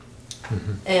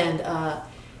 and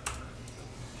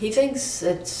he thinks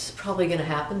it's probably going to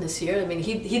happen this year. I mean,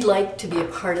 he'd like to be a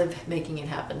part of making it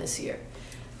happen this year.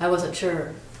 I wasn't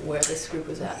sure where this group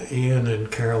was at. Ian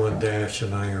and Carolyn Dash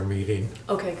and I are meeting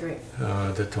Okay, great.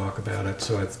 to talk about it,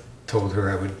 so I told her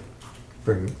I would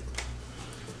bring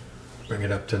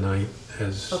it up tonight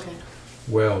as Okay.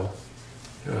 well.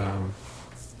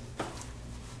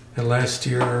 And last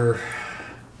year,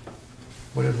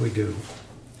 what did we do?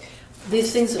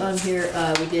 These things on here,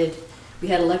 we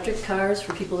had electric cars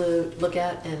for people to look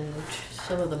at, and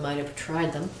some of them might have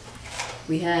tried them.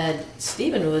 We had,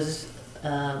 Stephen was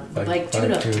the bike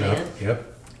tune-up man. Yep.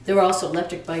 There were also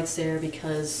electric bikes there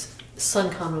because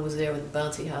Sun Common was there with the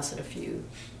bouncy house and a few,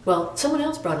 well, someone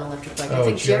else brought an electric bike. I Oh,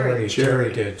 think Jerry.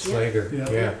 Jerry did, Slager, Yeah.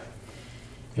 yeah.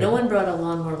 No Yeah. one brought a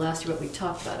lawnmower last year, but we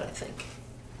talked about it, I think.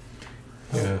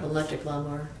 Yeah. Electric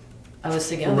lawnmower. I was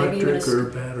thinking, oh, maybe even Electric or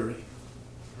battery?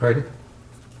 Pardon?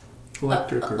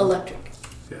 Electric or? electric.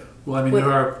 Yeah. Well, I mean, Wait.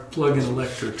 there are plug-in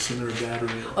electrics and there are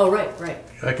battery. Oh, right, right.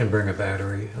 I can bring a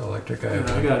battery, electric. I And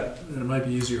I have got, it might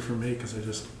be easier for me because I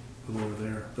just live over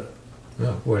there, but.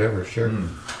 no, whatever, sure.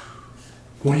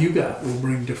 What do you got? We'll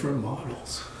bring different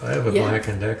models. I have a Yeah. Black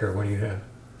 & Decker. What do you have?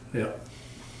 Yeah.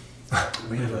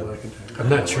 We have a, I'm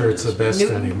not sure it's the best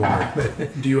Newton? anymore.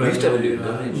 Do you We have used to have a the, new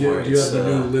nine do you for do you have its, the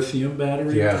new lithium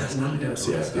battery? Yeah. One? Yes,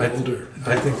 yeah, I- the older.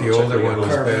 I think the older one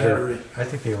was Car better. battery. I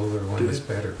think the older one Do was you?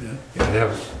 better. Yeah,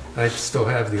 Yeah, I still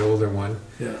have the older one.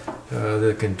 yeah.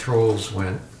 The controls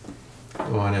went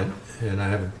on it, and I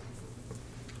haven't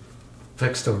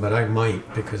fixed them, but I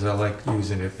might because I like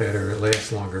using it better. It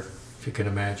lasts longer, if you can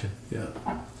imagine. Yeah.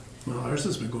 Well, ours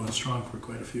has been going strong for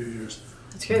quite a few years.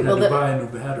 That's We great. had Well, to buy a new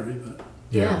battery, but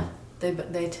yeah,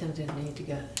 they tend to need to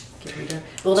get redone.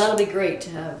 Well, that'll be great to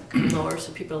have more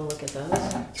so people can look at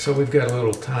those. So we've got a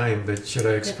little time, but should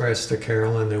I express to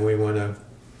Carolyn that we want to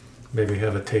maybe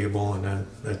have a table and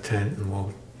a tent, and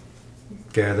we'll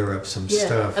gather up some Yeah,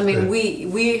 stuff? I mean, that-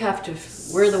 we have to,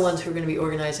 we're the ones who are going to be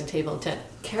organizing table and tent.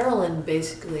 Carolyn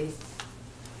basically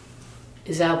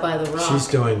is out by the rock. She's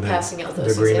doing passing out the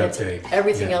those green things. And it's- update.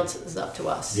 Everything Yeah. else is up to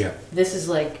us. Yeah. This is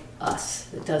like us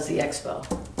that does the expo.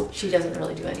 She doesn't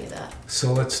really do any of that.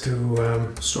 So let's do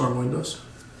storm windows.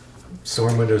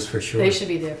 storm windows for sure. They should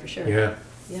be there for sure. Yeah,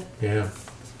 Yeah. yeah.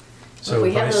 If So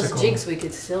we have bicycle. those jigs, we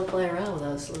could still play around with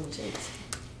those little jigs.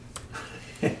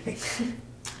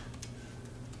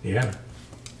 Yeah.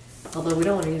 Although we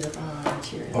don't want to use up all our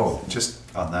materials. Oh, just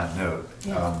on that note,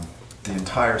 Yeah. the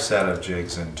entire set of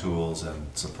jigs and tools and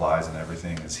supplies and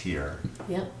everything is here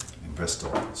Yeah, in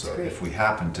Bristol. So great. if we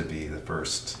happen to be the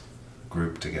first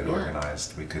group to get Yeah.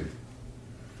 organized, we could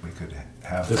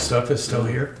have. The stuff is still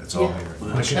here? It's all Yeah.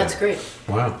 here. Okay. that's great.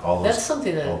 Wow. All those, That's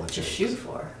something all the to jigs. shoot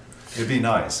for. It'd be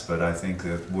nice, but I think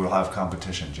that we'll have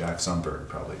competition. Jack Sunberg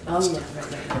probably. Oh, needs yeah,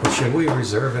 to- right. Well, should we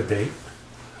reserve a date?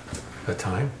 A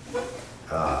time?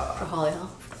 For Holly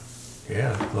Hall.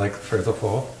 Yeah, like for the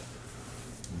fall?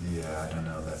 Yeah, I don't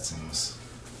know. That seems.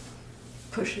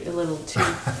 Push it a little too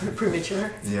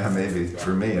premature. Yeah, maybe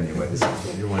for me, anyways.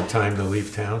 You want time to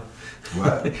leave town?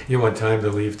 What? You want time to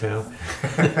leave town?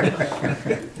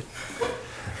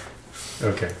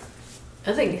 Okay,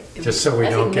 I think. Just so we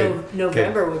don't I think get-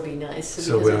 November would be nice.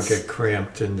 so we because don't it's- get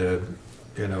cramped into,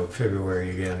 February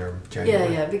again or Yeah,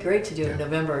 January. yeah, it'd be great to do it Yeah. in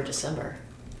November or December,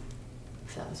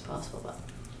 if that was possible. But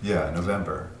Yeah,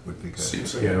 November would be good.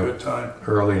 Seems like Yeah. a good time.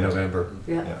 Early November.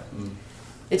 yeah, Yeah,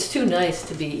 it's too nice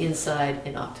to be inside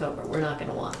in October. We're not going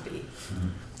to want to be.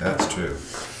 that's true.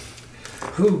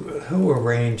 Who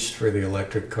arranged for the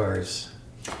electric cars?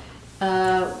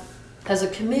 As a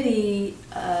committee,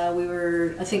 we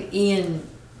were. I think Ian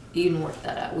worked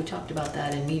that out. We talked about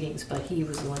that in meetings, but he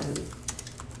was the one who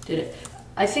did it.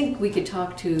 I think we could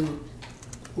talk to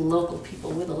local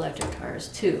people with electric cars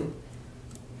too.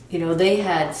 They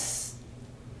had,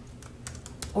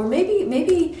 or maybe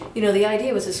the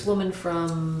idea was this woman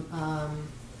from,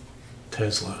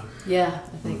 Tesla. yeah,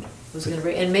 I think was going to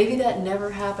bring, and maybe that never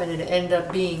happened, and it ended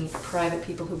up being private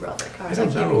people who brought their I cars.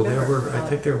 don't can't know, remember. I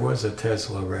think there was a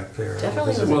Tesla rep there.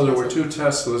 Definitely Was was it- a- Well, there were two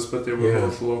Teslas, but they were Yeah.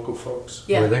 both local folks.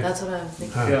 Yeah, Were they? that's what I'm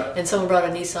thinking. Huh. Yeah, And someone brought a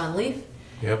Nissan Leaf,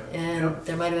 Yep, and Yep.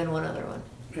 there might have been one other one.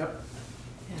 yeah.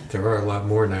 Yeah. there are a lot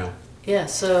more now. Yeah,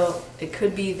 so it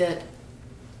could be that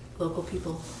local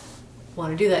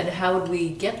want to do that. And how would we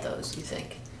get those, you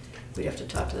think? We'd have to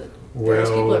talk to the various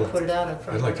people Well, or put it out in front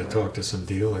I'd of like to everyone. talk to some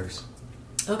dealers.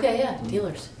 Okay, yeah,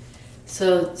 dealers.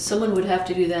 So someone would have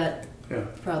to do that Yeah.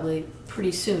 probably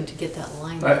pretty soon to get that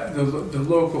line. The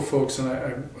local folks, and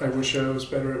I wish I was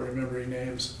better at remembering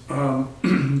names.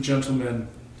 Gentleman,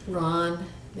 Ron,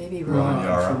 maybe Ron Ron.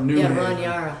 Yara. from New Yeah, Haven. Ron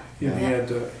Yara. Yeah, Yeah.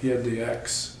 he had the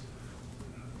X.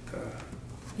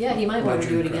 Yeah, he might want to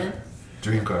do it Dream car. again.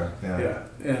 Dream car, yeah.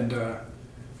 Yeah, and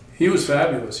he was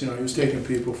fabulous. He was taking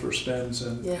people for spins,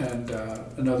 and Yeah.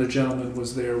 another gentleman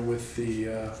was there with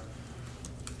the.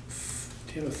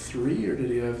 Did he have a 3 or did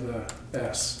he have the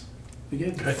S? He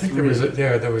had the I think 3.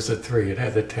 there was a 3, it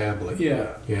had the tablet. Yeah,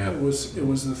 Yeah. it was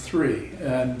the 3,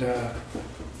 and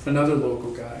another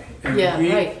local guy. And Yeah,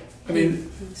 he- right. I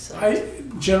mean, He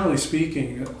sucked. generally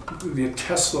speaking, the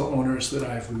Tesla owners that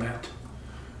I've met,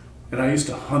 and I used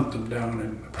to hunt them down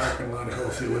in the parking lot of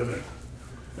Healthy Living.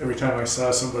 Every time I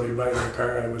saw somebody buy their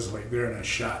car, I was like there and I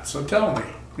shot. So tell me.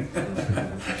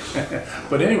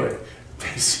 But anyway,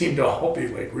 they seem to all be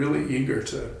like really eager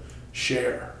to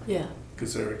share Yeah,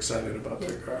 because they're excited about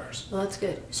their cars. well, that's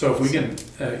good. So if we can,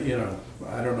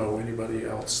 I don't know anybody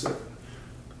else that.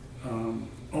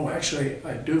 Oh, actually,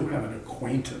 I do have an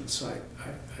acquaintance I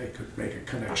could make a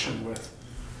connection with.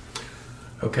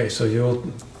 Okay, so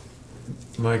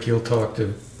Mike, you'll talk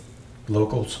to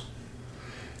locals?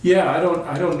 Yeah, I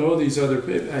don't know these other.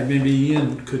 Maybe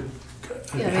Ian could.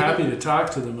 I'd Yeah, be maybe. happy to talk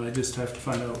to them. I just have to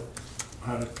find out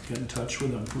how to get in touch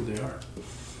with them, who they are.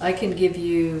 I can give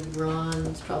you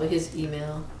Ron's, probably his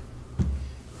email.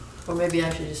 Or maybe I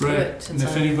should just do Right. it. And since if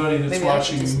I'm- anybody that's maybe I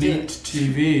should watching just do Neat it.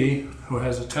 TV who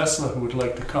has a Tesla who would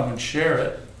like to come and share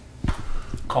it,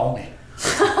 call me. Do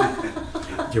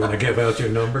you want to give out your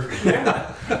number?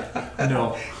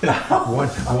 No.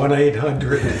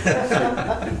 1-800.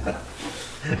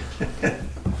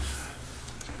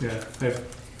 Yeah,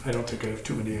 I don't think I have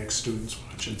too many ex-students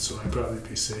watching, so I'd probably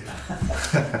be safe.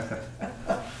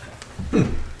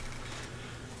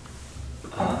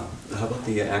 How about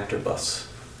the actor bus?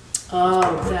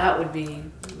 Oh, that would be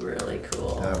really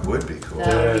cool. That would be cool.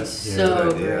 That would be Yeah,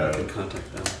 so good idea. I great. can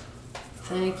contact them.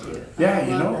 Thank you. Yeah,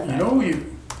 I love that.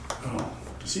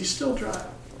 does he still drive?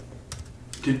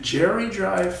 Did Jerry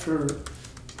drive for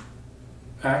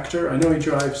actor? I know he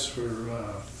drives for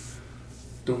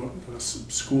the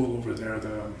school over there,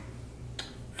 the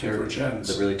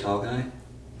Virgins. The really tall guy?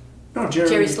 No, Jerry.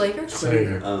 Jerry Slaker?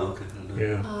 Slater. Oh, okay. I don't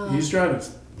know. Yeah. He's driving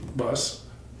bus.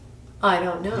 I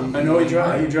don't know. I know he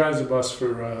drives a bus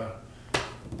for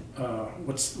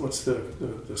what's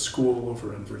the school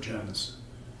over in Virgins?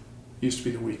 Used to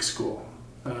be the week school.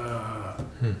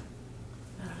 Don't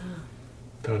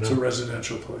It's a know.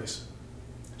 residential place.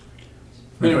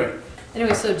 Anyway,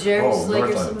 Anyway, so Jerry Oh, Slaker,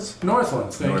 Northlands.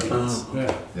 Northlands, thank you. Northlands.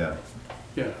 Yeah, Yeah.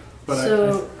 yeah. But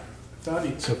so thought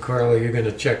he, So Carl, are you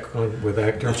gonna check on with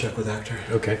Actor? I'll check with Actor.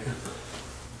 Okay.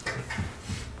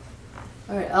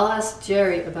 All right, I'll ask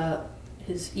Jerry about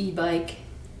his e-bike,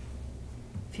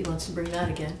 if he wants to bring that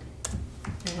again.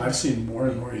 And- I've seen more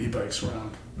and more e-bikes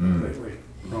around Mm. lately,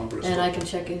 around Bristol. And I can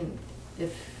check in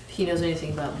if he knows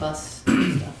anything about bus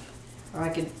stuff. Or I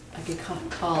could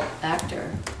call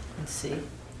Actor and see.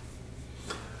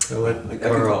 I'll let I can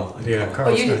Carl. call. I can Yeah, call.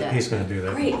 Carl's you do gonna, that. he's gonna do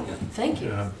that. Great, thank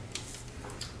you.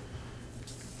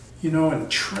 You know, in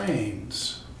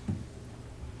trains,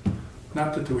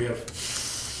 not that we have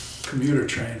commuter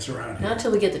trains around here. Not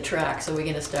till we get the track, so we're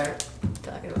gonna start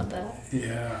talking about that.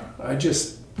 Yeah, I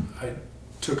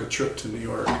took a trip to New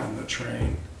York on the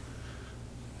train,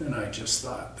 and I just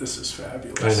thought, this is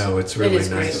fabulous. I know, it's really is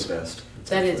nice. It's the best. It's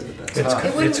That actually is- the best. It's,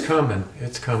 It wouldn't- it's coming,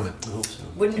 it's coming. I hope so.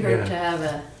 Wouldn't hurt Yeah. to have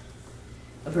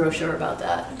a brochure about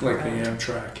that. Like the around.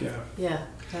 Amtrak, yeah. Yeah,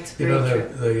 that's a You great know,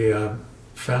 trip. the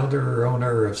founder or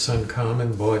owner of Sun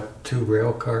Common bought 2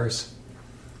 rail cars,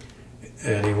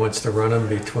 and he wants to run them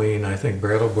between, I think,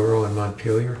 Brattleboro and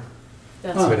Montpelier,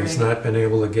 That's but great. he's not been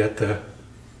able to get the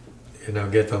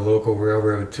local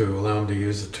railroad to allow him to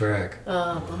use the track.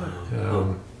 Oh,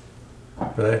 bummer.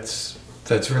 But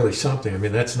that's really something. I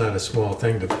mean, that's not a small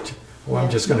thing to. Well, I'm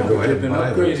just going to No, go ahead they've and been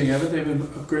buy upgrading, those. haven't they? Been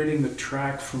upgrading the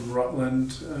track from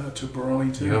Rutland to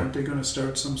Burlington. Yeah. Aren't they going to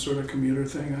start some sort of commuter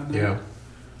thing on there? Yeah.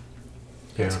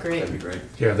 That's Yeah. great. That'd be great.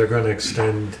 Yeah, they're going to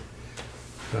extend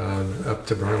up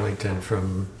to Burlington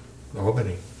from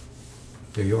Albany,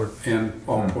 New York. And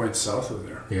all Hmm. points south of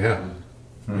there. Yeah,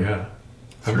 Hmm. yeah.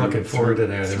 I'm Through- looking forward to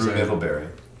that. Through Is that- Middlebury.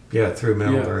 Yeah, through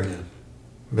Middlebury. Yeah.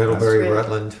 Middlebury, That's great.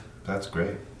 Rutland. That's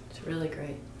great. It's really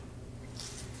great.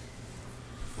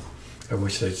 I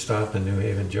wish they'd stop in New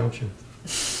Haven Junction.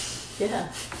 Yeah.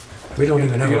 We don't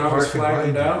even You have can a always parking flag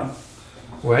them line. down.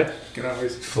 What? You can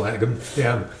always, Flag them?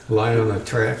 Yeah, lie on the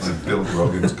tracks. Like Bill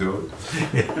Rogan's goat.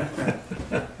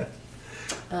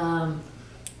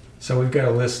 So we've got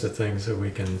a list of things that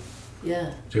we can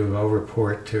Yeah. do. I'll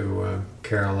report to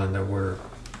Carolyn that we're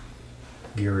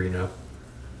gearing up.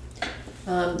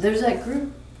 There's that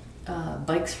group,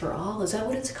 Bikes for All, is that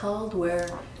what it's called? Where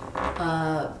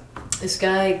this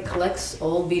guy collects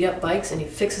old beat up bikes and he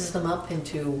fixes them up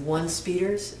into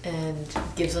one-speeders and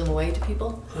gives them away to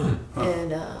people.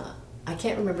 And I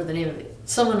can't remember the name of it.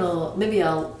 Someone will, maybe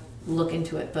I'll look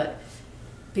into it, but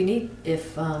it'd be neat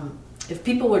if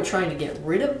people were trying to get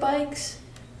rid of bikes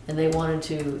and they wanted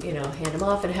to, hand them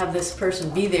off and have this person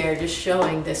be there just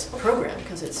showing this program,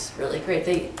 because it's really great.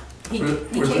 He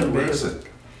came. Where is it?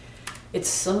 It's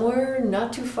somewhere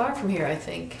not too far from here, I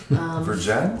think.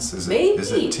 Virgins? Is maybe.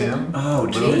 it Tim? Oh,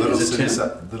 Little is it city,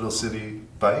 Tim? Little City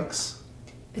Bikes?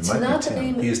 It's might be not the Tim.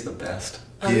 name. He is the best.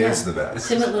 He yeah. is the best.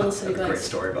 Tim at Little I City have a great Bikes.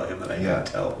 story about him that I Yeah. can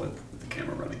tell with the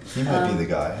camera running. He might be the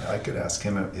guy. I could ask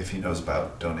him if he knows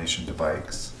about donation to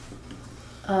bikes.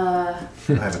 I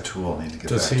have a tool. I need to get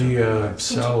Does back to he him.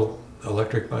 sell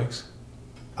electric bikes?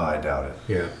 I doubt it.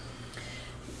 Yeah.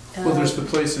 well, there's the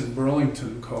place in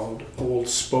Burlington called Old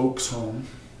Spokes Home,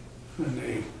 and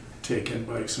they take in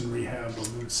bikes and rehab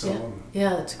them and sell them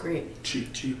Yeah, that's great.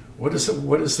 cheap. What is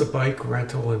the bike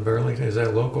rental in Burlington? Is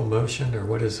that Locomotion or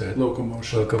what is that?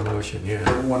 Locomotion. Locomotion, yeah.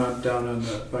 Or one down on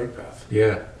the bike path.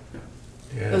 Yeah.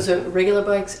 Yeah. Those are regular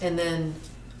bikes, and then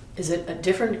is it a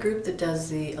different group that does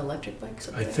the electric bikes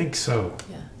up I there? think so.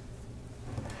 Yeah.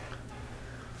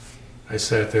 I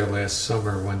sat there last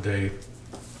summer one day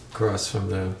across from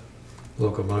the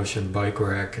Locomotion bike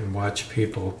rack and watched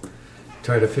people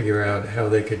try to figure out how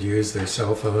they could use their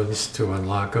cell phones to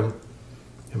unlock them.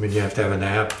 I mean, you have to have an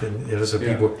app, and so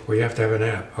Yeah. people, well, you have to have an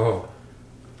app. Oh,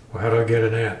 well, how do I get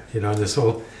an app? This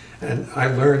whole, and I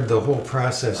learned the whole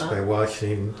process by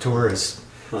watching tourists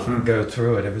go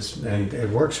through it. And it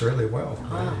works really well.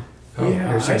 Wow. Oh, Yeah,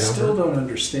 here's your I still number. don't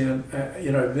understand.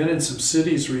 I've been in some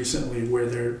cities recently where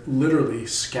they're literally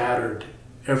scattered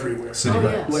everywhere. City Oh,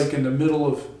 bikes. yeah. Like in the middle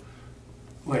of,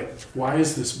 why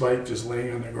is this bike just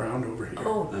laying on the ground over here?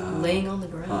 Oh, laying on the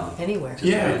ground, anywhere.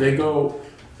 Yeah, they go,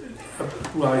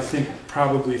 well, I think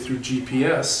probably through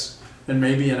GPS and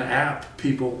maybe an app,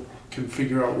 people can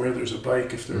figure out where there's a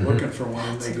bike if they're Mhm. looking for one,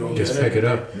 and they go Just get pick it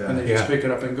up. And they Yeah. just pick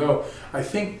it up and go. I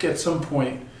think at some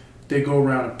point they go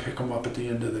around and pick them up at the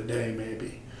end of the day,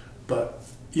 maybe. But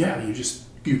yeah,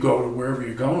 you go to wherever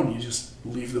you're going, you just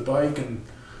leave the bike and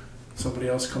somebody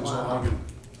else comes Wow. along and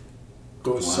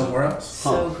goes Wow. somewhere else.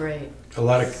 So great. A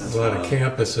lot That's of wild.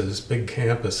 campuses, big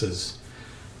campuses,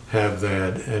 have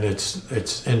that, and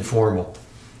it's informal.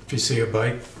 If you see a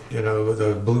bike,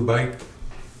 the blue bike,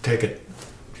 take it.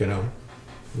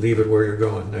 Leave it where you're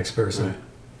going. Next person. Right.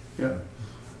 Yeah.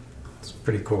 It's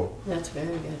pretty cool. That's very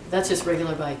good. That's just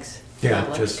regular bikes. Yeah, not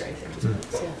electric just- or anything,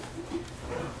 just bikes, yeah.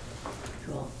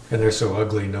 Cool. And they're so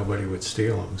ugly, nobody would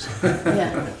steal them. So.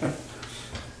 Yeah.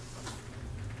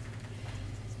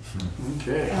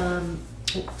 Okay.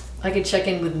 I could check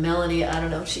in with Melanie. I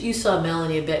don't know. You saw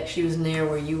Melanie a bit. She was near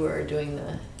where you were doing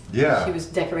the. Yeah. She was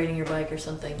decorating your bike or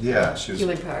something. Yeah, she was-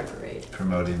 Human Powered Parade.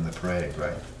 Promoting the parade,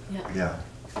 right? Yeah.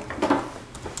 Yeah.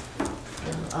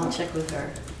 I'll check with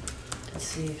her and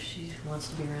see if she wants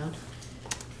to be around.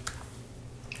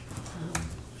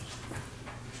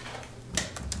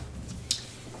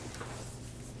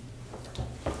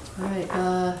 All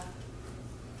right.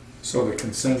 So the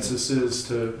consensus is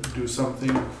to do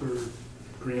something for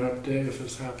Green Up Day if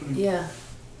it's happening? Yeah.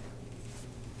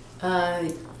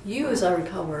 You, as I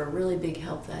recall, were a really big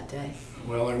help that day.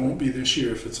 Well, I won't be this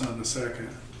year if it's on the 2nd,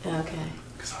 Okay.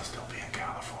 because I'll still be in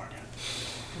California.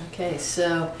 Okay,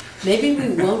 so maybe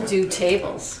we won't do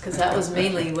tables, because that was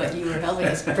mainly what you were helping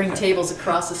us bring tables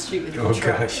across the street with your Oh,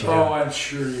 truck. gosh. Oh, Yeah. I'm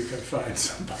sure you can find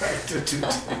somebody to do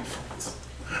tables.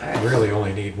 All We right. really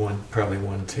only need probably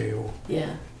one table.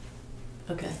 Yeah.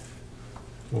 Okay.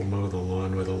 We'll mow the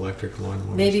lawn with electric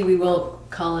lawnmowers. Maybe we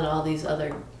won't call in all these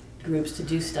other groups to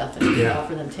do stuff and Yeah.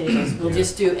 offer them tables. We'll Yeah.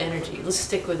 just do energy. Let's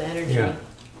stick with energy. Yeah.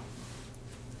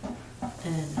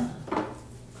 And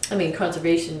I mean,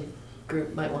 conservation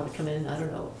group might want to come in. I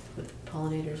don't know, with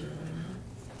pollinators or whatever.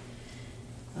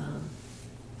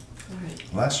 All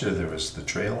right. Last year there was the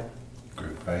trail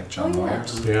group, right? John Oh, yeah.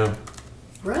 Myers. Yeah.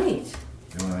 Right.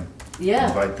 You want to Yeah.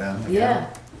 invite them? again? Yeah.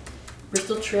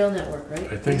 Bristol Trail Network,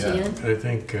 right? I think. BTN? I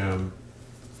think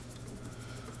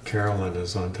Carolyn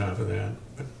is on top of that.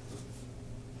 But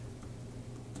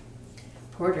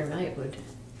Porter Knight would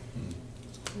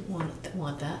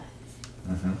want that.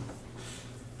 Mhm.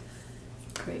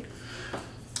 Great.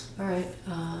 All right.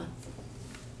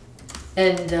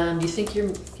 And do you think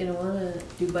you're gonna want to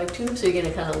do bike tune-ups, or you're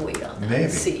gonna kind of wait on that Maybe,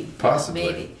 and see? possibly.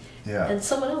 Maybe. Yeah. And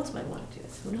someone else might want to do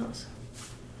it. Who knows?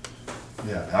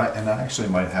 Yeah, and I actually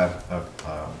might have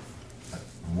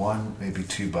one, maybe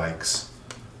two bikes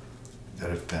that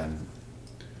have been,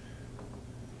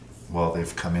 well,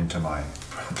 they've come into my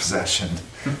possession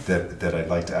that I'd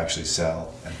like to actually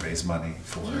sell and raise money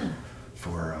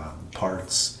for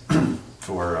parts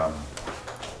for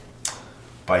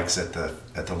bikes at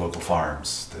the local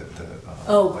farms.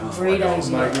 Oh, great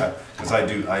idea. Because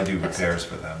I do repairs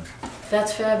for them.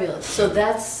 That's fabulous. So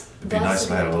that's It'd be nice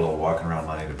if I had a little walking around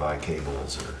money to buy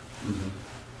cables or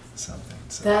something.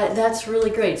 So. That's really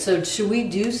great. So should we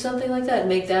do something like that?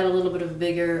 Make that a little bit of a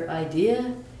bigger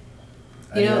idea?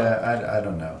 You know, yeah, I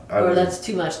don't know. or that's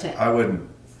too much to. I wouldn't.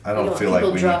 I you don't feel like people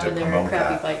we need to dropping their promote crappy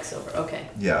that. bikes over. Okay.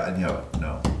 Yeah, and no,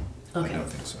 Okay. I don't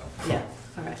think so. Yeah.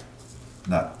 All right.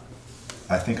 Not.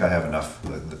 I think I have enough.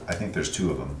 I think there's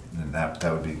two of them, and that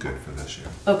would be good for this year.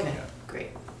 Okay. Yeah. Great.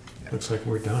 looks like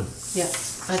we're done. Yeah,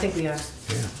 I think we are.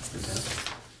 Yeah.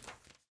 Fantastic.